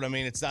totally different. I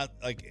mean, it's not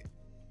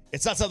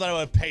something I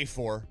would pay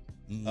for.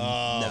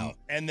 No.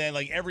 And then,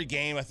 like, every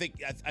game, I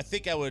think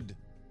I would,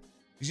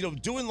 because,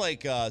 doing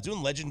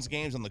Legends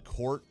games on the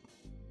court,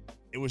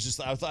 it was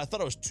just, I thought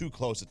it was too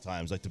close at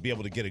times, like, to be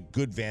able to get a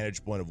good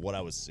vantage point of what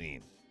I was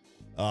seeing.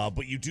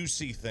 But you do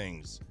see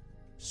things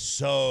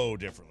so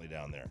differently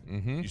down there.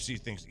 You see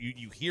things,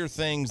 you hear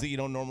things that you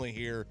don't normally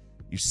hear.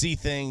 You see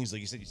things, like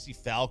you said, you see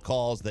foul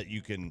calls that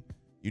you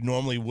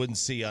normally wouldn't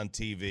see on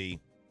TV.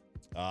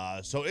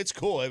 So it's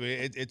cool. I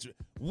mean, it's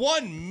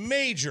one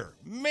major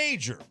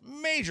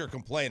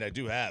complaint I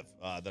do have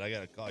that I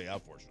got to call you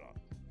out for, Sean.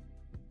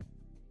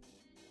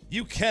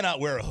 You cannot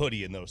wear a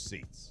hoodie in those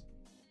seats.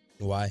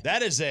 Why?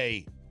 That is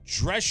a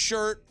dress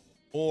shirt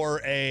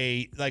or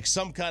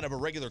some kind of a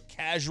regular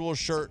casual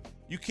shirt.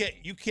 You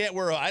can't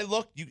wear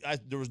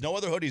there was no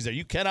other hoodies there.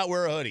 You cannot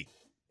wear a hoodie.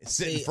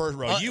 Sit in first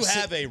row. You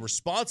have a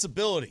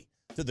responsibility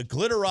to the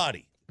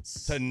Glitterati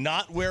to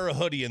not wear a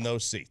hoodie in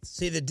those seats.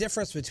 See, the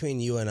difference between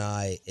you and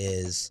I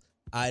is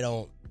I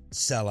don't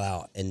sell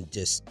out and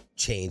just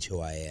change who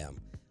I am.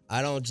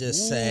 I don't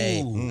just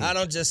say, we'll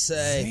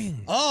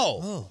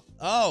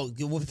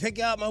pick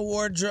out my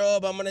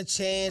wardrobe. I'm going to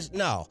change.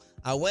 No,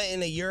 I went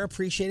in a Your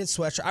Appreciated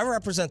sweatshirt. I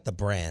represent the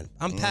brand.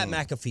 I'm Pat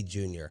McAfee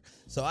Jr.,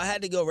 so I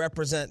had to go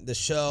represent the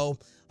show.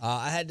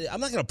 I'm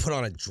not going to put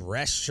on a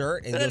dress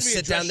shirt and go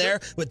sit down there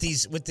with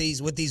these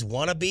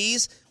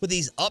wannabes, with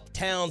these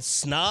uptown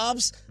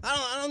snobs.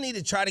 I don't need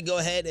to try to go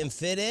ahead and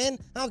fit in.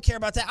 I don't care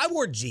about that. I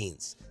wore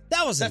jeans.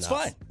 That's enough.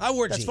 Fine. I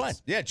wore jeans. That's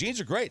fine. Yeah, jeans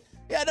are great.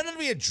 Yeah, it doesn't have to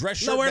be a dress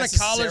shirt. I'm not wearing a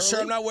collared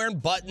shirt. I'm not wearing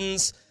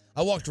buttons.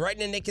 I walked right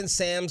into Nick and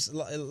Sam's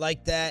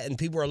like that, and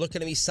people were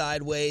looking at me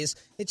sideways.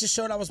 It just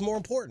showed I was more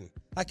important.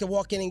 I could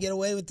walk in and get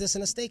away with this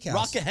in a steakhouse.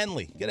 Rock a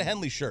Henley. Get a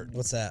Henley shirt.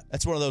 What's that?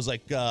 That's one of those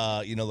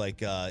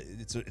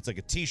it's like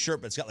a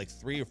T-shirt, but it's got like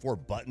 3 or 4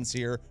 buttons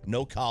here,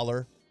 no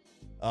collar,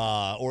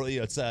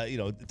 it's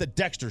a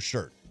Dexter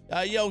shirt.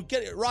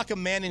 Rock a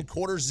Manning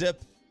quarter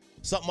zip,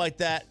 something like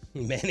that.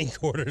 Manning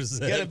quarter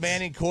zip. Get a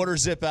Manning quarter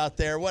zip out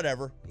there,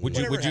 whatever. Would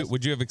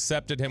you have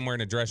accepted him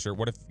wearing a dress shirt?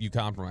 What if you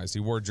compromised? He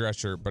wore a dress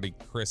shirt, but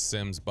Chris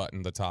Sims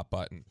buttoned the top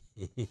button.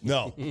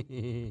 No,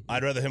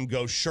 I'd rather him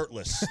go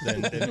shirtless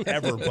than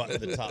ever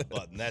button the top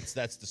button. That's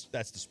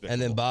despicable.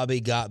 And then Bobby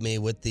got me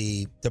with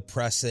the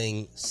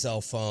depressing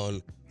cell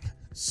phone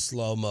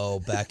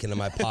slow-mo back into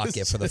my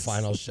pocket for the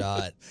final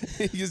shot.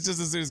 He's just,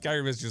 as soon as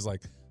Kyrie missed, he was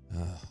like,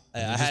 I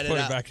had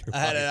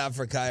it out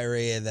for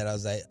Kyrie, and then I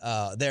was like,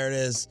 oh, there it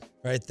is,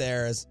 right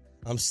there.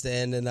 I'm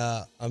standing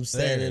up.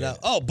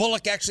 Oh,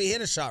 Bullock actually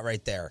hit a shot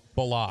right there.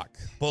 Bullock.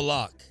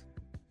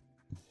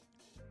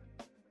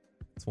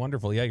 It's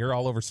wonderful. Yeah, you're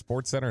all over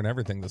SportsCenter and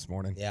everything this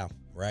morning. Yeah,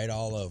 right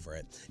all over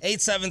it.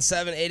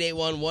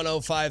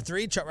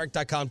 877-881-1053.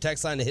 Truckwreck.com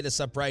text line to hit us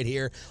up right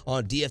here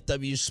on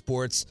DFW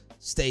Sports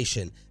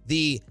Station.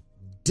 The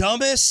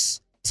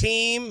dumbest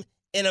team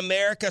in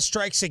America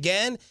strikes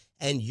again,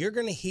 and you're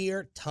going to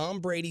hear Tom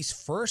Brady's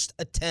first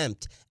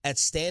attempt at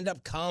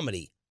stand-up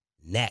comedy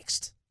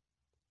next.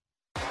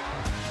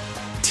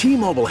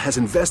 T-Mobile has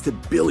invested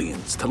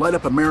billions to light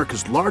up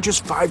America's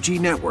largest 5G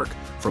network,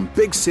 from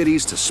big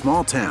cities to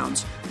small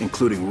towns,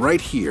 including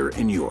right here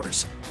in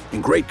yours.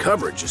 And great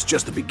coverage is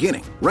just the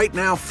beginning. Right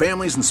now,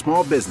 families and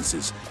small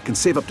businesses can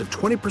save up to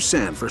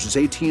 20% versus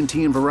AT&T and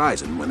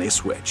Verizon when they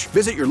switch.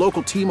 Visit your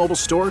local T-Mobile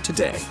store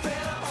today.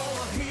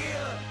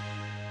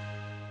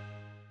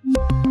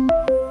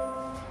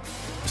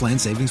 Plan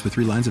savings with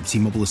 3 lines of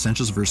T-Mobile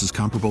Essentials versus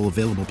comparable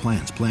available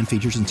plans. Plan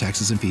features and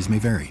taxes and fees may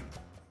vary.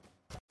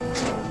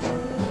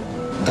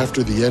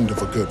 After the end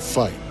of a good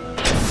fight,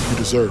 you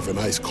deserve an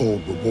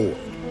ice-cold reward.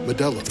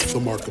 Modelo is the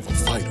mark of a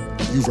fighter.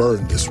 You've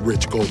earned this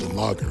rich golden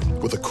lager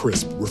with a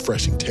crisp,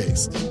 refreshing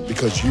taste.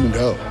 Because you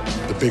know,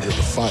 the bigger the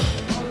fight,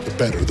 the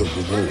better the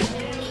reward.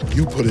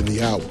 You put in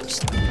the hours,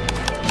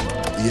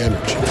 the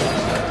energy,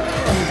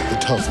 the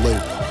tough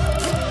labor.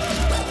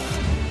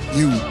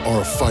 You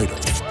are a fighter,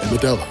 and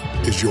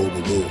Modelo is your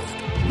reward.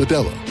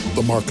 Modelo,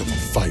 the mark of a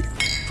fighter.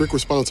 Drink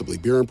responsibly.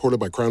 Beer imported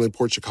by Crown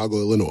Imports, Chicago,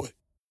 Illinois.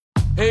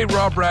 Hey,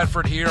 Rob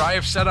Bradford here. I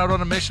have set out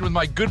on a mission with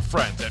my good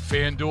friends at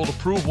FanDuel to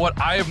prove what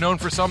I have known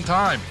for some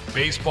time.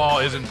 Baseball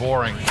isn't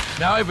boring.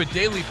 Now I have a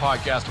daily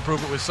podcast to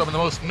prove it with some of the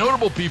most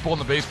notable people in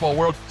the baseball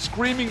world,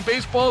 screaming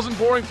baseball isn't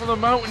boring from the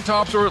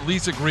mountaintops, or at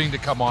least agreeing to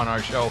come on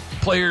our show.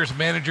 Players,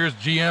 managers,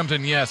 GMs,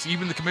 and yes,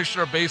 even the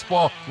commissioner of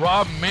baseball,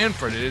 Rob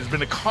Manfred. It has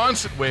been a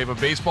constant wave of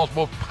baseball's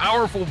most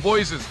powerful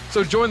voices.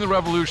 So join the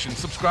revolution.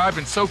 Subscribe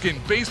and soak in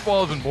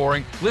Baseball Isn't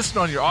Boring. Listen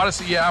on your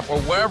Odyssey app or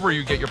wherever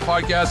you get your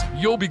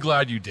podcasts. You'll be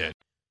glad you did.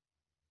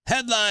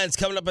 Headlines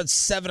coming up at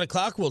 7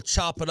 o'clock. We'll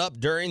chop it up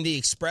during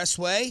the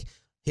Expressway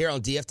here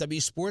on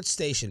DFW Sports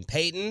Station.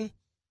 Peyton,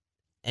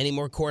 any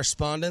more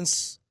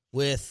correspondence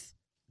with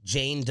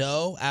Jane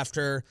Doe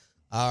after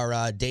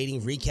our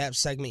dating recap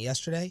segment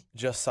yesterday?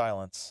 Just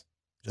silence.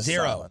 Just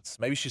Zero. Silence.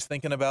 Maybe she's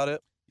thinking about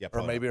it. Yeah,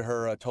 or maybe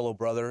her Tolo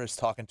brother is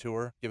talking to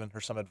her, giving her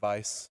some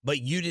advice.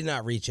 But you did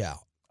not reach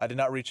out. I did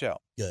not reach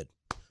out. Good.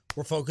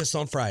 We're focused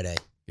on Friday.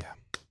 Yeah,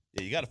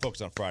 you got to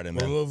focus on Friday,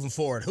 man. We're moving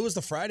forward. Who was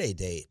the Friday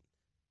date?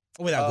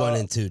 Without going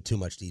into too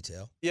much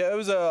detail. Yeah, it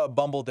was a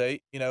Bumble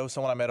date. You know,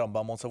 someone I met on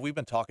Bumble. So we've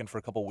been talking for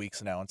a couple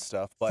weeks now and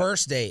stuff. But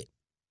First date.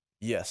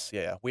 Yes,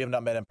 yeah. We have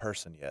not met in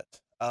person yet.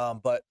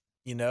 But,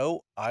 you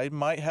know, I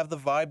might have the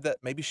vibe that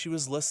maybe she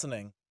was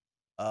listening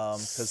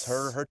because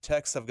her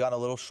texts have gotten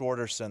a little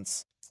shorter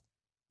since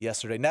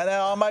yesterday.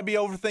 Now I might be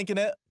overthinking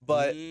it,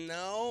 but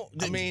no.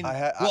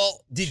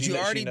 Did you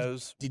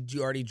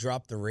already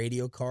drop the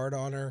radio card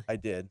on her? I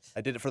did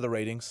it for the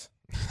ratings.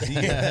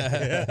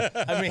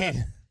 I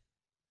mean,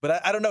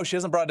 but I don't know. She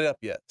hasn't brought it up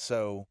yet,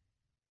 so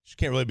she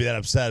can't really be that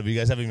upset if you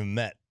guys haven't even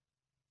met.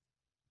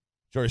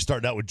 She's already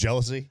starting out with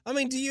jealousy. I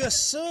mean, do you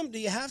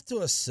have to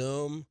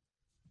assume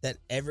that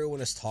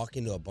everyone is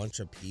talking to a bunch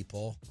of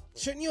people?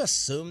 Shouldn't you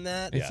assume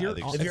that? If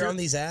you're on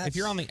these apps? If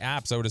you're on the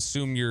apps, I would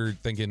assume you're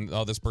thinking,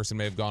 oh, this person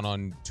may have gone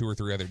on 2 or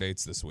 3 other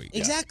dates this week.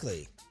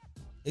 Exactly.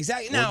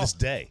 Exactly. Or Now, this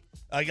day.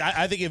 Like,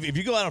 I think if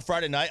you go out on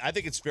Friday night, I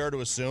think it's fair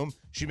to assume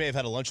she may have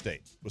had a lunch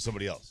date with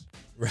somebody else.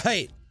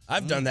 Right.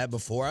 I've done that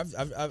before. I've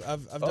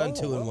done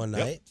 2 in one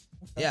night.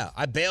 Yeah,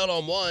 I bailed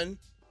on one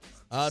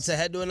to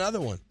head to another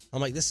one. I'm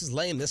like, this is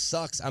lame. This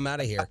sucks. I'm out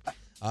of here.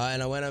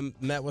 And I went and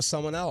met with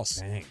someone else.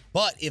 Dang.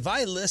 But if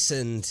I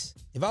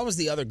was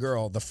the other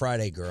girl, the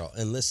Friday girl,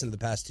 and listened to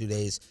the past 2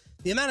 days,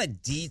 the amount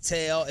of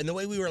detail and the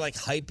way we were like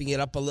hyping it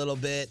up a little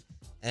bit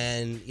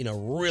and, you know,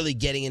 really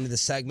getting into the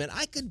segment,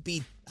 I would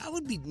be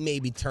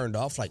maybe turned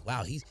off. Like,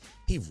 wow, he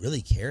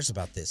really cares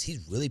about this.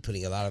 He's really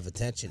putting a lot of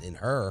attention in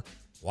her.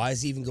 Why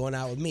is he even going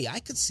out with me? I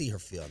could see her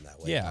feeling that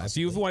way. Yeah,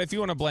 possibly. if you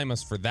want to blame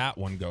us for that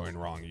one going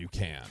wrong, you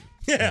can.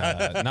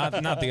 Not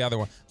the other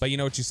one. But you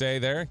know what you say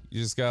there?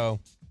 You just go,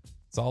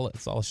 it's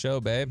all a show,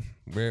 babe.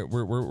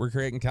 We're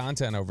creating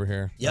content over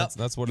here. Yep.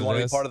 That's what you it want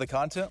to is. be part of the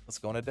content? Let's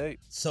go on a date.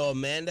 So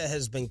Amanda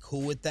has been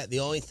cool with that.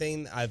 The only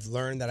thing I've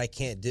learned that I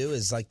can't do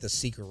is like the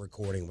secret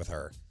recording with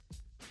her.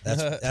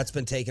 That's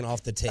been taken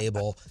off the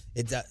table.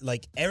 It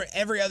like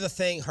every other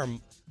thing.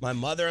 My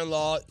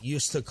mother-in-law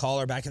used to call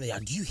her back in the day.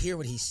 Do you hear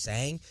what he's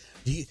saying?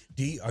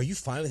 Are you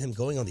fine with him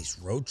going on these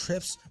road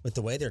trips with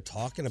the way they're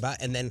talking about?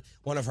 And then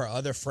one of her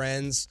other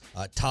friends,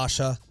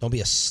 Tasha, don't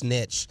be a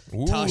snitch.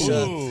 Ooh.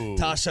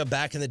 Tasha,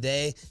 back in the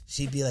day,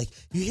 she'd be like,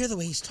 you hear the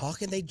way he's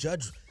talking?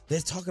 They're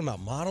talking about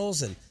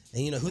models and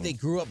you know who they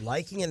grew up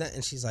liking,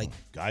 and she's like,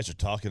 guys are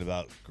talking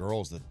about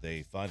girls that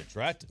they find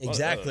attractive.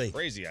 Exactly. What a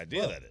crazy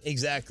idea that is.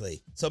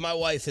 Exactly. So my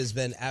wife has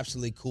been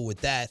absolutely cool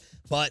with that,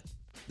 but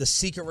the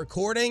secret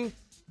recording,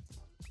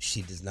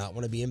 she does not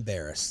want to be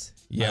embarrassed.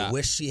 Yeah. I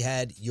wish she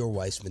had your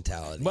wife's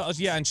mentality. Well,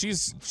 yeah, and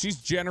she's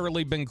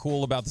generally been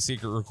cool about the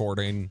secret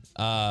recording.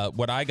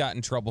 What I got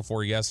in trouble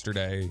for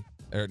yesterday,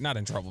 or not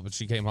in trouble, but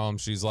she came home.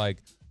 She's like,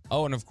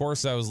 oh, and of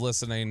course I was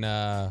listening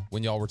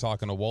when y'all were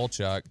talking to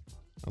Wolchuk.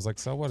 I was like,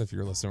 so what if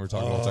you're listening? We're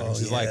talking to Wolchuk. And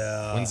she's like,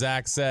 when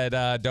Zach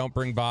said, don't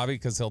bring Bobby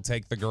because he'll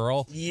take the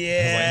girl. Yeah. I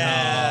was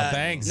like, oh,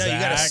 thanks, No, Zach. you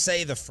got to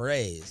say the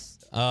phrase.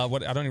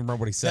 What? I don't even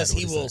remember what he said. Because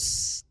he will...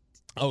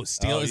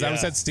 steal. Is that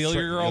what said? Steal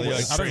your girl?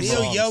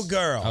 Steal yo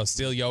girl. Oh,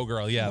 steal yo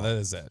girl. Yeah, that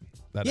is it.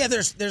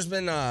 There's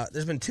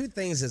been 2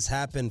 things that's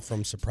happened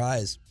from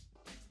Surprise.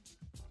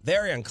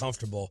 Very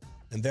uncomfortable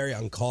and very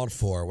uncalled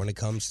for when it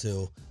comes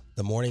to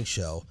the morning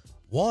show.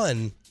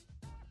 One,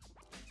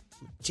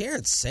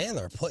 Jared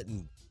Sandler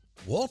putting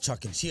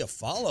Wolchuk and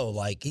Chiafalo,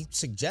 like he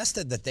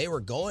suggested that they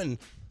were going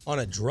on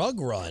a drug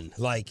run.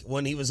 Like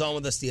when he was on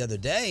with us the other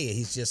day,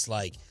 he's just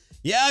like,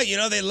 yeah, you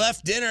know, they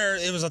left dinner.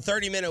 It was a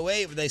 30-minute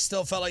wait, but they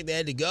still felt like they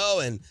had to go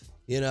and,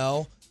 you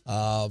know,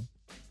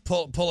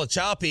 pull a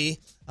choppy.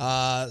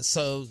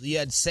 So you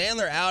had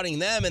Sandler outing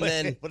them, and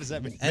then what does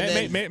that mean?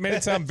 Made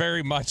it sound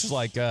very much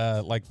like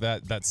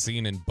that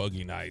scene in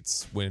Boogie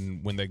Nights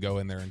when they go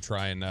in there and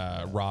try and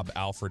rob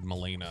Alfred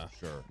Molina.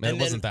 Sure, it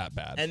wasn't that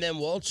bad. And then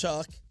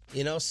Wolchuk,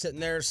 you know, sitting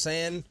there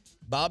saying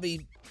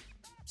Bobby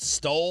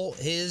stole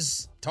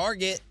his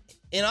target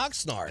in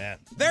Oxnard. Yeah.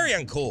 Very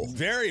uncool.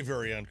 Very,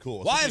 very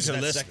uncool. Wives are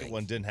that listening. Second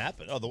one didn't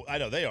happen. Oh, I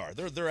know they are.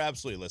 They're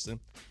absolutely listening.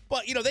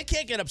 But they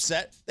can't get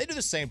upset. They do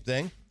the same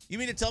thing. You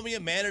mean to tell me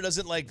Amanda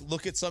doesn't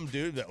look at some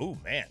dude? Oh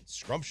man,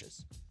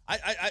 scrumptious.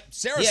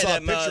 Sarah saw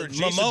a picture of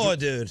Jason Momoa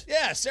dude.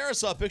 Yeah, Sarah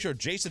saw a picture of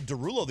Jason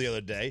Derulo the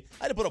other day.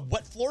 I had to put up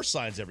wet floor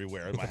signs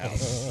everywhere in my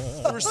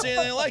house. Never seen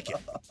anything like it.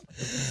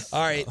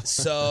 All right,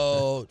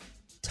 so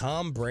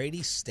Tom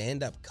Brady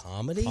stand-up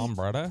comedy. Tom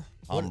Brady.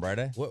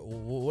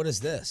 What is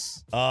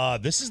this?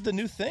 This is the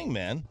new thing,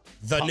 man.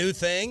 The new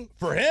thing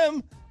for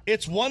him.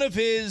 It's one of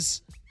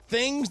his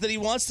things that he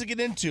wants to get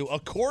into,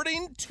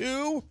 according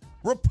to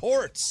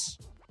reports.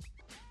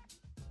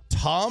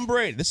 Tom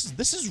Brady.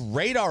 This is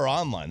Radar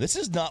Online. This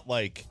is not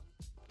like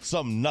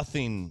some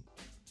nothing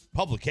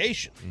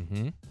publication.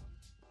 Mm-hmm.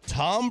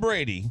 Tom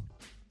Brady.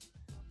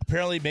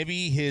 Apparently,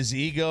 maybe his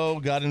ego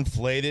got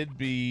inflated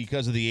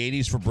because of the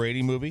 '80s for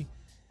Brady movie.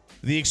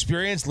 The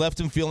experience left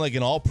him feeling like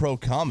an all-pro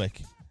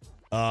comic.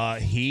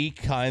 He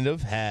kind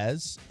of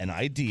has an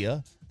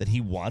idea that he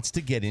wants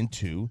to get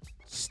into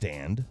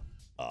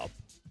stand-up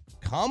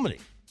comedy.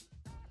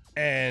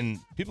 And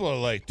people are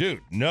like,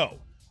 dude, no.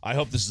 I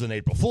hope this is an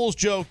April Fool's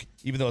joke,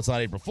 even though it's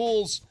not April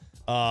Fool's.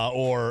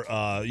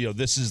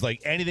 This is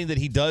like anything that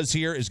he does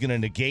here is going to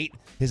negate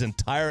his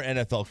entire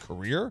NFL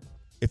career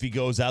if he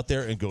goes out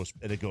there and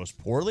it goes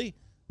poorly.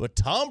 But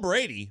Tom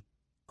Brady,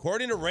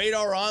 according to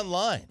Radar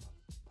Online,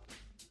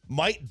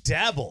 might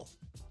dabble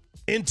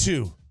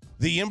into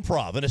the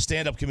improv in a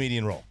stand-up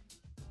comedian role.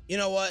 You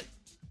know what?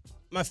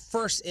 My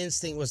first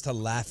instinct was to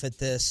laugh at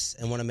this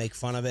and want to make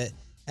fun of it.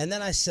 And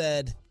then I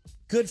said,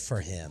 good for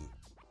him.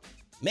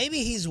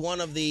 Maybe he's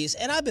one of these,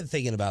 and I've been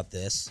thinking about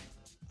this.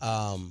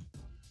 I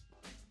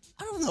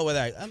don't know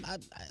whether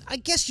I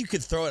guess you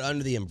could throw it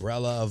under the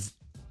umbrella of,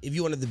 if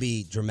you wanted to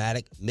be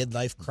dramatic,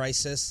 midlife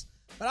crisis.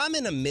 But I'm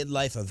in a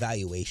midlife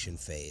evaluation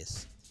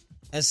phase.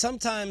 And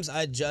sometimes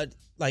I judge,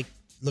 like,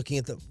 looking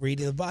at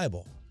reading the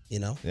Bible,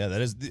 Yeah,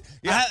 that is.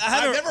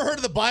 I've never heard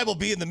of the Bible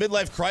being the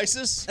midlife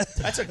crisis.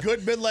 That's a good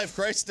midlife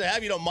crisis to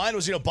have. Mine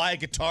was, buy a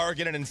guitar,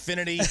 get an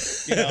Infinity,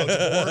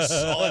 divorce,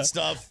 all that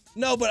stuff.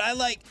 No, but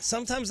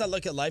sometimes I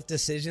look at life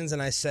decisions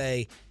and I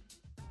say,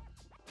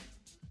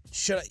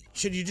 should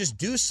you just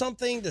do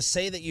something to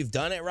say that you've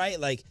done it right?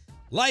 Like,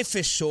 life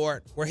is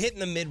short. We're hitting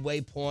the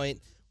midway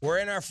point. We're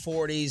in our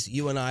 40s.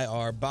 You and I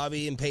are.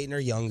 Bobby and Peyton are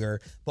younger.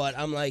 But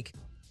I'm like,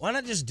 why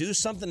not just do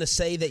something to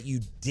say that you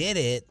did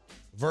it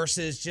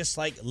versus just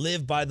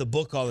live by the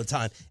book all the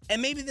time?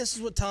 And maybe this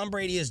is what Tom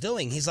Brady is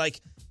doing. He's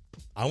like,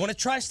 I want to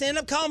try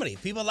stand-up comedy.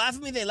 People laugh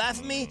at me. They laugh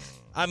at me.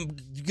 I'm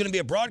going to be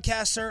a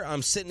broadcaster.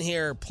 I'm sitting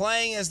here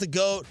playing as the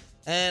GOAT,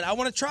 and I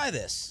want to try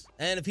this.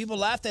 And if people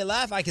laugh, they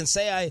laugh. I can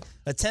say I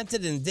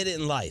attempted and did it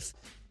in life.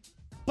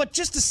 But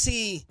just to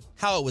see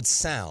how it would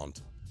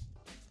sound,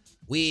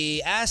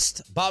 we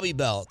asked Bobby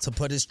Bell to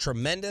put his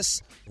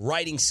tremendous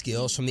writing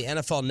skills from the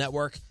NFL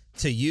Network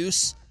to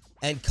use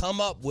and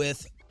come up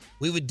with,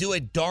 we would do a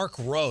dark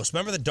roast.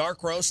 Remember the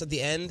dark roast at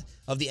the end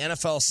of the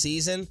NFL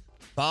season?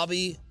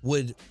 Bobby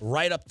would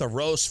write up the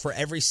roast for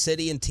every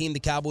city and team the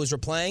Cowboys were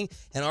playing,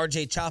 and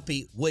RJ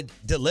Choppy would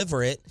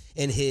deliver it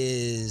in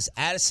his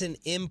Addison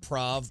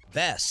Improv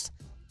best.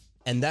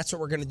 And that's what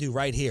we're going to do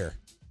right here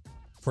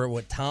for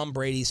what Tom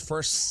Brady's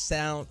first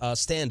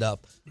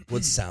stand-up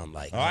would sound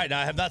like. All right, now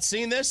I have not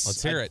seen this.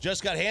 Let's hear it.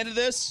 Just got handed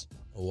this.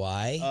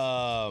 Why?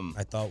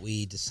 I thought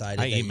we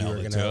decided I that you were emailed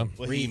it going to him.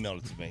 Well, he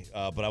emailed it to me,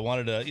 but I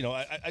wanted to,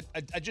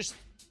 I just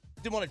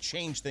didn't want to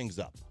change things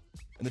up.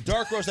 In the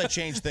dark roast, I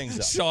changed things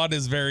up. Sean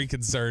is very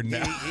concerned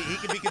now. He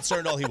can be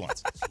concerned all he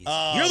wants.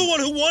 You're the one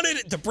who wanted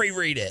it to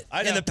pre-read it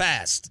in the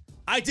past.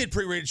 I did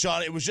pre-read it,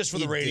 Sean. It was just for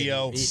the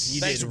radio.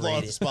 Thanks for blowing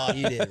up the spot.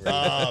 You did.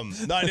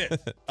 No, I did.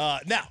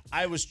 Now,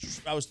 I was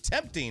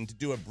tempting to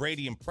do a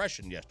Brady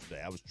impression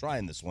yesterday. I was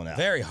trying this one out.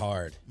 Very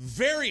hard.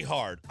 Very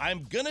hard.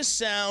 I'm gonna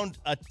sound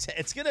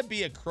it's gonna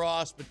be a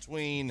cross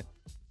between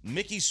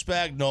Mickey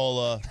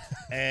Spagnola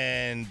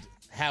and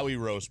Howie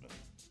Roseman.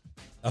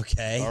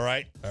 Okay. All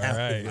right.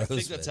 I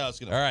think that's how it's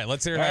gonna. All right,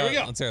 let's hear. Here we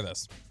go. Let's hear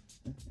this.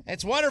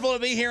 It's wonderful to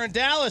be here in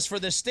Dallas for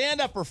this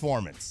stand-up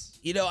performance.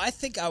 I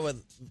think I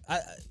would.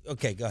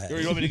 Okay, go ahead.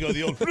 You want me to go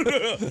the old?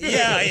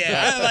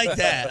 Yeah. I like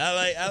that.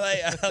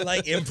 I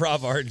like improv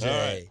RJ.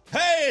 Right.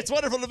 Hey, it's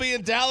wonderful to be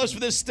in Dallas for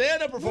this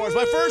stand-up performance.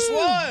 My first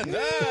one.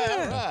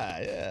 All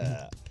right.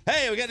 Yeah.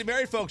 Hey, we got any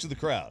married folks in the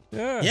crowd?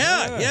 Yeah.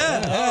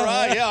 All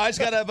right. Yeah, I just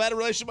got a bad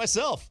relationship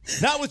myself.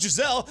 Not with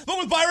Giselle, but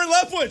with Byron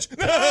Leftwich.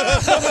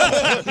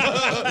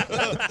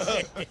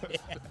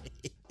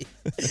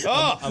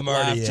 I'm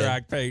already Laugh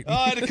track, Peyton.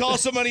 I had to call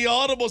so many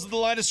audibles at the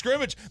line of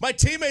scrimmage. My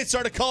teammates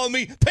started calling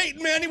me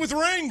Peyton Manning with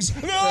rings.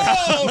 No!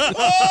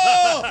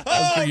 That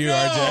was for you,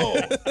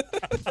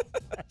 RJ.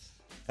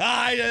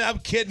 I'm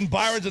kidding.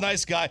 Byron's a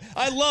nice guy.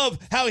 I love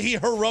how he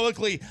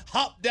heroically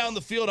hopped down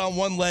the field on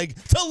one leg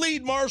to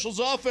lead Marshall's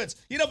offense.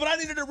 But I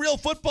needed a real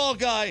football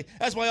guy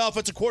as my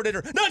offensive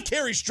coordinator, not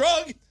Kerry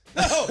Strug.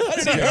 No, I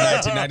didn't need her.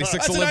 1996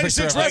 That's a Olympics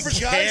 96 reference,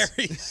 guys.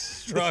 Kerry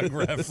Strug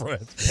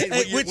reference.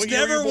 Hey, which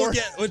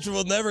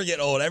will never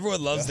get old.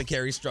 Everyone loves the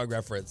Kerry Strug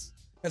reference.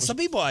 And some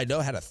people I know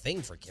had a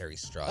thing for Carrie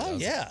Strug. Oh,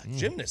 yeah.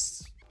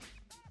 Gymnasts.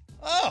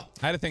 Oh.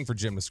 I had a thing for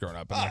gymnasts growing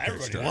up. I'm not Carrie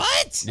everybody. Strug.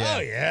 What? Yeah. Oh,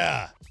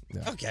 yeah.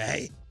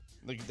 Okay.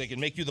 They can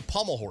make you the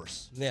pommel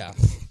horse. Yeah.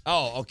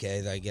 Oh,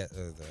 okay. I get.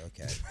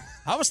 Okay.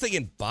 I was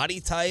thinking body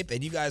type,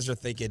 and you guys are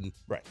thinking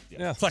Right.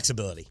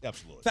 flexibility.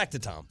 Absolutely. Back to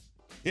Tom.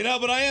 You know,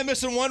 but I am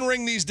missing one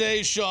ring these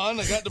days, Sean.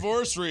 I got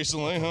divorced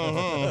recently.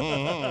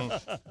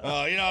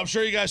 I'm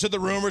sure you guys heard the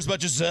rumors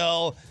about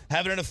Giselle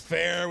having an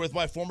affair with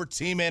my former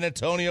teammate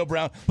Antonio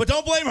Brown. But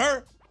don't blame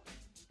her.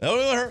 Don't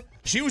blame her.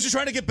 She was just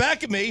trying to get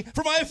back at me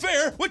for my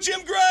affair with Jim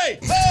Gray.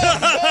 It's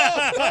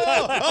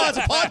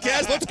a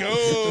podcast. Let's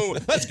go.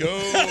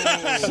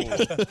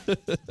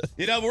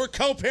 We're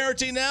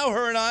co-parenting now,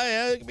 her and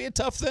I. It can be a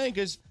tough thing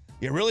because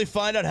you really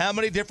find out how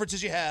many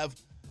differences you have.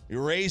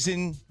 You're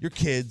raising your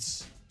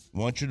kids.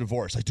 Once you're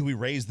divorced, like, do we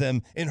raise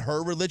them in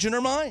her religion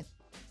or mine?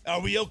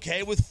 Are we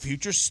okay with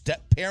future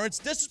step-parents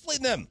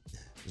disciplining them?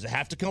 Does it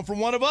have to come from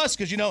one of us?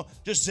 Because,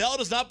 Giselle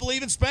does not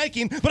believe in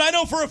spanking, but I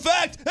know for a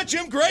fact that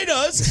Jim Gray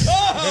does.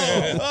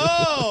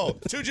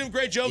 Two Jim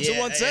Gray jokes in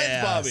one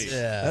sentence, Bobby.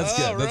 Yeah. That's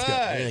good. That's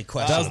Any good.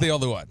 questions? That was the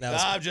only one.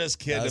 I'm just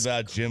kidding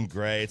about Jim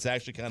Gray. It's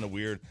actually kind of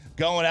weird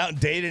going out and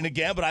dating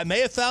again, but I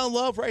may have found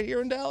love right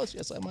here in Dallas.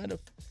 Yes, I might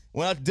have.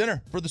 Went out to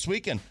dinner for this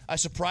weekend. I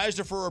surprised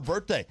her for her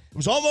birthday. It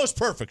was almost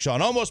perfect,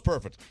 Sean, almost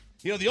perfect.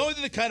 The only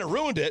thing that kind of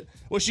ruined it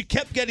was she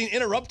kept getting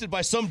interrupted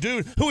by some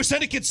dude who was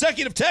sending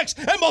consecutive texts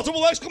and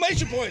multiple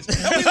exclamation points.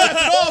 And we laughed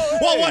it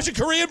off while watching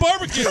Korean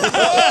barbecue.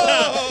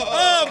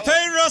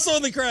 Payne Russell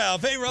in the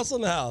crowd. Payne Russell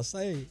in the house.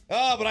 Hey.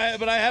 But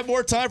I have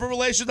more time for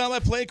relations now. My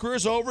playing career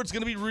is over. It's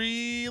going to be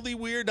really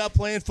weird not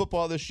playing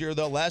football this year,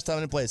 though. Last time I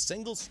didn't play a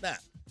single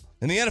snap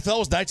in the NFL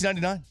was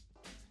 1999.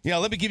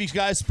 Let me give you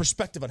guys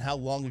perspective on how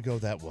long ago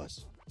that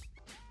was.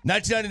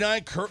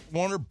 1999, Kurt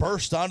Warner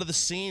burst onto the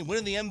scene,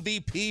 winning the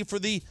MVP for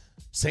the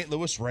St.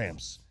 Louis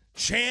Rams.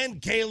 Chan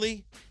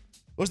Gailey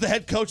was the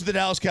head coach of the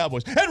Dallas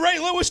Cowboys. And Ray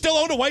Lewis still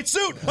owned a white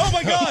suit. Oh,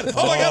 my God. A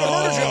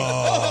murder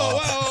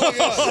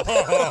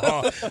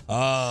joke.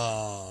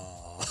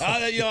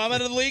 I'm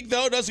out of the league,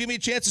 though. It does give me a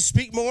chance to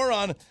speak more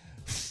on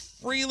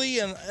freely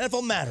on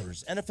NFL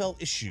matters,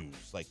 NFL issues,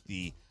 like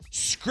the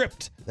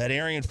script that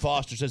Arian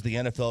Foster says the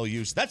NFL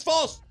used. That's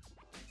false.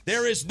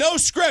 There is no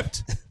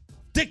script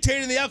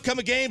dictating the outcome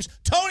of games.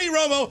 Tony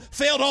Romo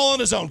failed all on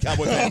his own,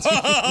 Cowboy fans. We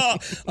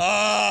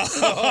got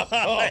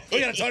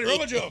a Tony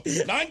Romo joke.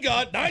 Nine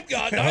God.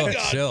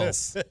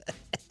 Chills. A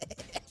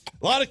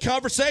lot of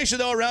conversation,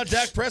 though, around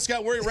Dak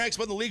Prescott, where he ranks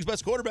among the league's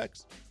best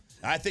quarterbacks.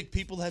 I think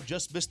people have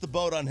just missed the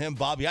boat on him,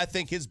 Bobby. I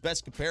think his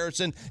best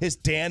comparison is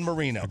Dan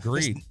Marino.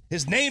 Agreed.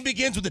 His name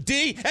begins with a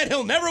D, and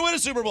he'll never win a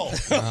Super Bowl.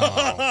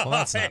 Well,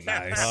 that's not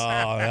nice.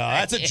 Oh, no,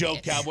 that's a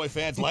joke, Cowboy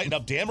fans. Lighten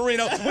up. Dan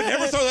Marino would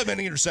never throw that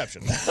many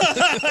interceptions.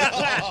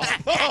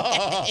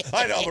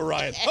 I know, but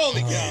Ryan.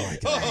 Holy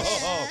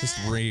cow. Just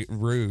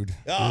rude.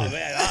 Oh,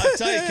 man. I'll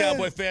tell you,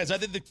 Cowboy fans, I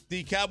think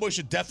the Cowboys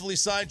should definitely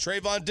sign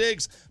Trayvon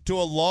Diggs to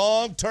a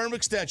long-term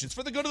extension. It's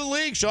for the good of the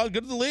league, Sean.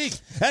 Good of the league.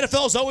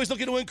 NFL is always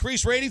looking to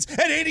increase ratings, and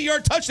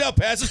 80-yard touchdown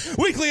passes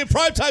weekly in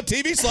primetime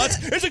TV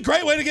slots is a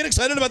great way to get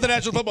excited about the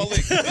National Football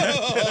League.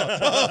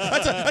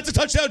 That's a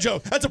touchdown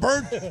joke. That's a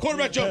burn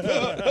quarterback joke.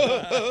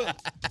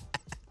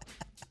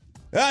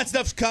 That's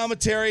enough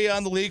commentary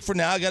on the league for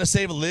now. I got to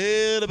save a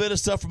little bit of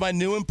stuff for my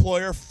new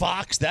employer,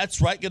 Fox.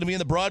 That's right, going to be in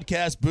the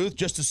broadcast booth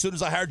just as soon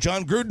as I hire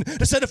John Gruden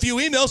to send a few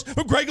emails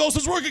from Greg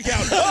Olson's work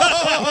account.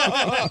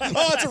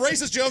 It's a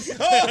racist joke.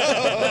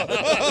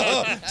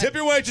 Tip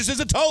your waitresses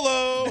in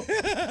Tolo.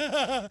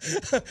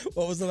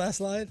 What was the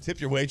last line? Tip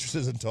your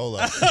waitresses in Tolo.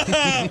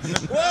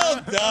 Well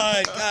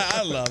done.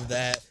 I love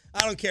that.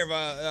 I don't care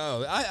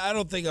about. I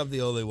don't think I'm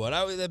the only one.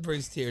 That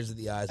brings tears to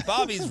the eyes.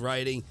 Bobby's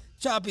writing,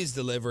 Choppy's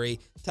delivery,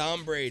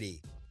 Tom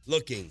Brady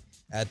looking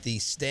at the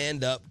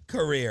stand-up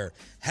career.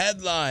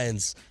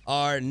 Headlines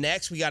are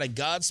next. We got a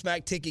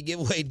Godsmack ticket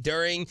giveaway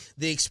during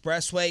the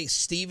Expressway.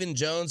 Stephen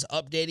Jones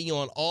updating you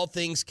on all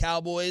things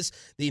Cowboys.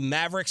 The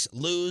Mavericks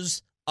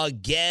lose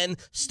again.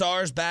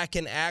 Stars back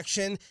in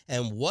action.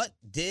 And what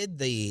did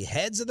the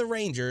heads of the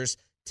Rangers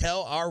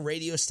tell our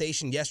radio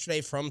station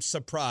yesterday from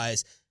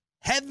Surprise?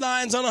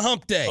 Headlines on a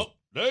hump day.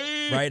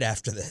 Right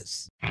after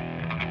this.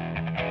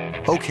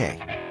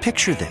 Okay,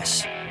 picture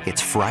this. It's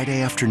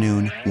Friday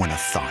afternoon when a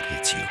thought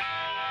hits you.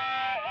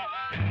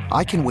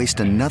 I can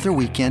waste another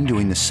weekend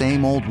doing the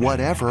same old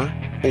whatever,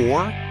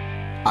 or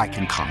I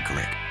can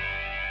conquer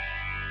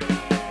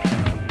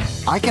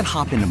it. I can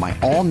hop into my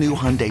all-new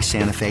Hyundai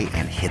Santa Fe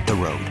and hit the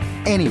road.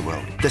 Any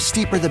road. The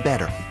steeper, the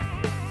better.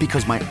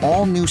 Because my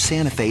all-new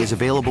Santa Fe is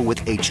available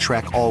with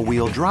H-Track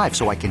all-wheel drive,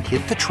 so I can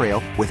hit the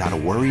trail without a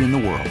worry in the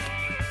world.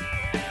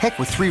 Heck,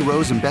 with 3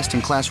 rows and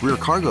best-in-class rear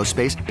cargo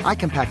space, I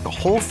can pack the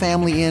whole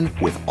family in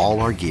with all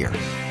our gear.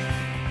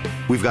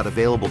 We've got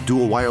available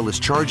dual wireless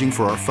charging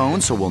for our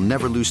phones, so we'll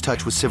never lose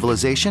touch with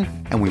civilization,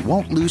 and we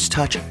won't lose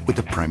touch with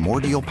the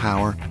primordial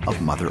power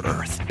of Mother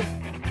Earth.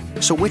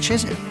 So which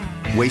is it?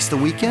 Waste the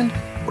weekend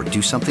or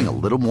do something a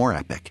little more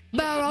epic?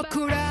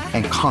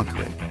 And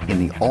conquer it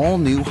in the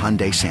all-new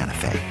Hyundai Santa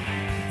Fe.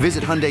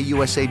 Visit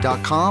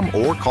HyundaiUSA.com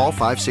or call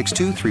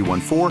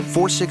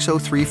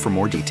 562-314-4603 for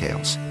more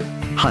details.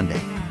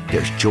 Hyundai,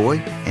 there's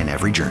joy in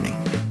every journey.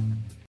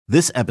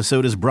 This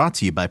episode is brought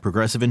to you by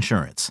Progressive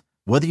Insurance.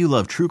 Whether you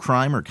love true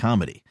crime or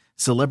comedy,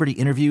 celebrity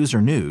interviews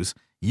or news,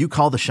 you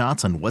call the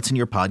shots on what's in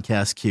your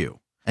podcast queue.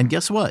 And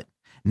guess what?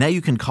 Now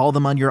you can call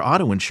them on your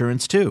auto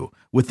insurance too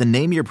with the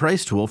Name Your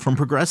Price tool from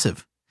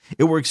Progressive.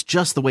 It works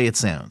just the way it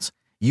sounds.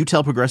 You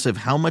tell Progressive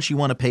how much you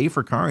want to pay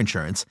for car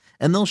insurance,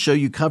 and they'll show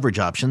you coverage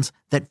options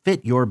that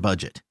fit your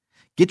budget.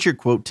 Get your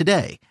quote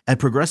today at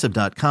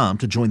Progressive.com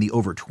to join the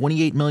over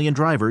 28 million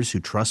drivers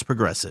who trust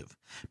Progressive.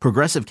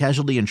 Progressive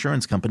Casualty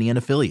Insurance Company and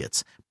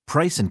Affiliates.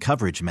 Price and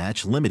coverage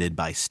match limited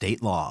by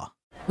state law.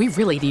 We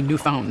really need new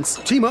phones.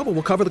 T-Mobile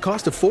will cover the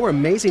cost of 4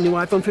 amazing new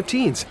iPhone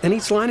 15s, and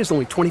each line is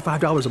only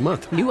 $25 a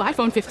month. New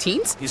iPhone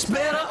 15s? It's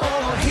better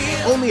over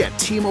here. Only at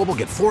T-Mobile,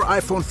 get 4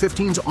 iPhone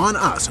 15s on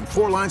us and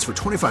 4 lines for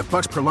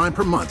 $25 per line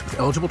per month with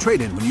eligible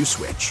trade-in when you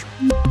switch.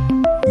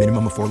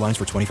 Minimum of 4 lines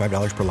for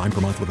 $25 per line per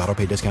month with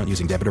autopay discount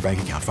using debit or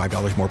bank account.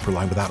 $5 more per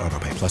line without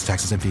autopay, plus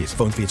taxes and fees.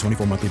 Phone fee at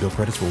 24 monthly bill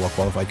credits for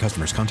well-qualified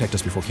customers. Contact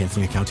us before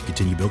canceling account to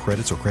continue bill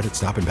credits or credit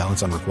stop and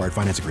balance on required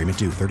finance agreement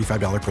due.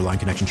 $35 per line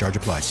connection charge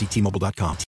applies. See T-Mobile.com.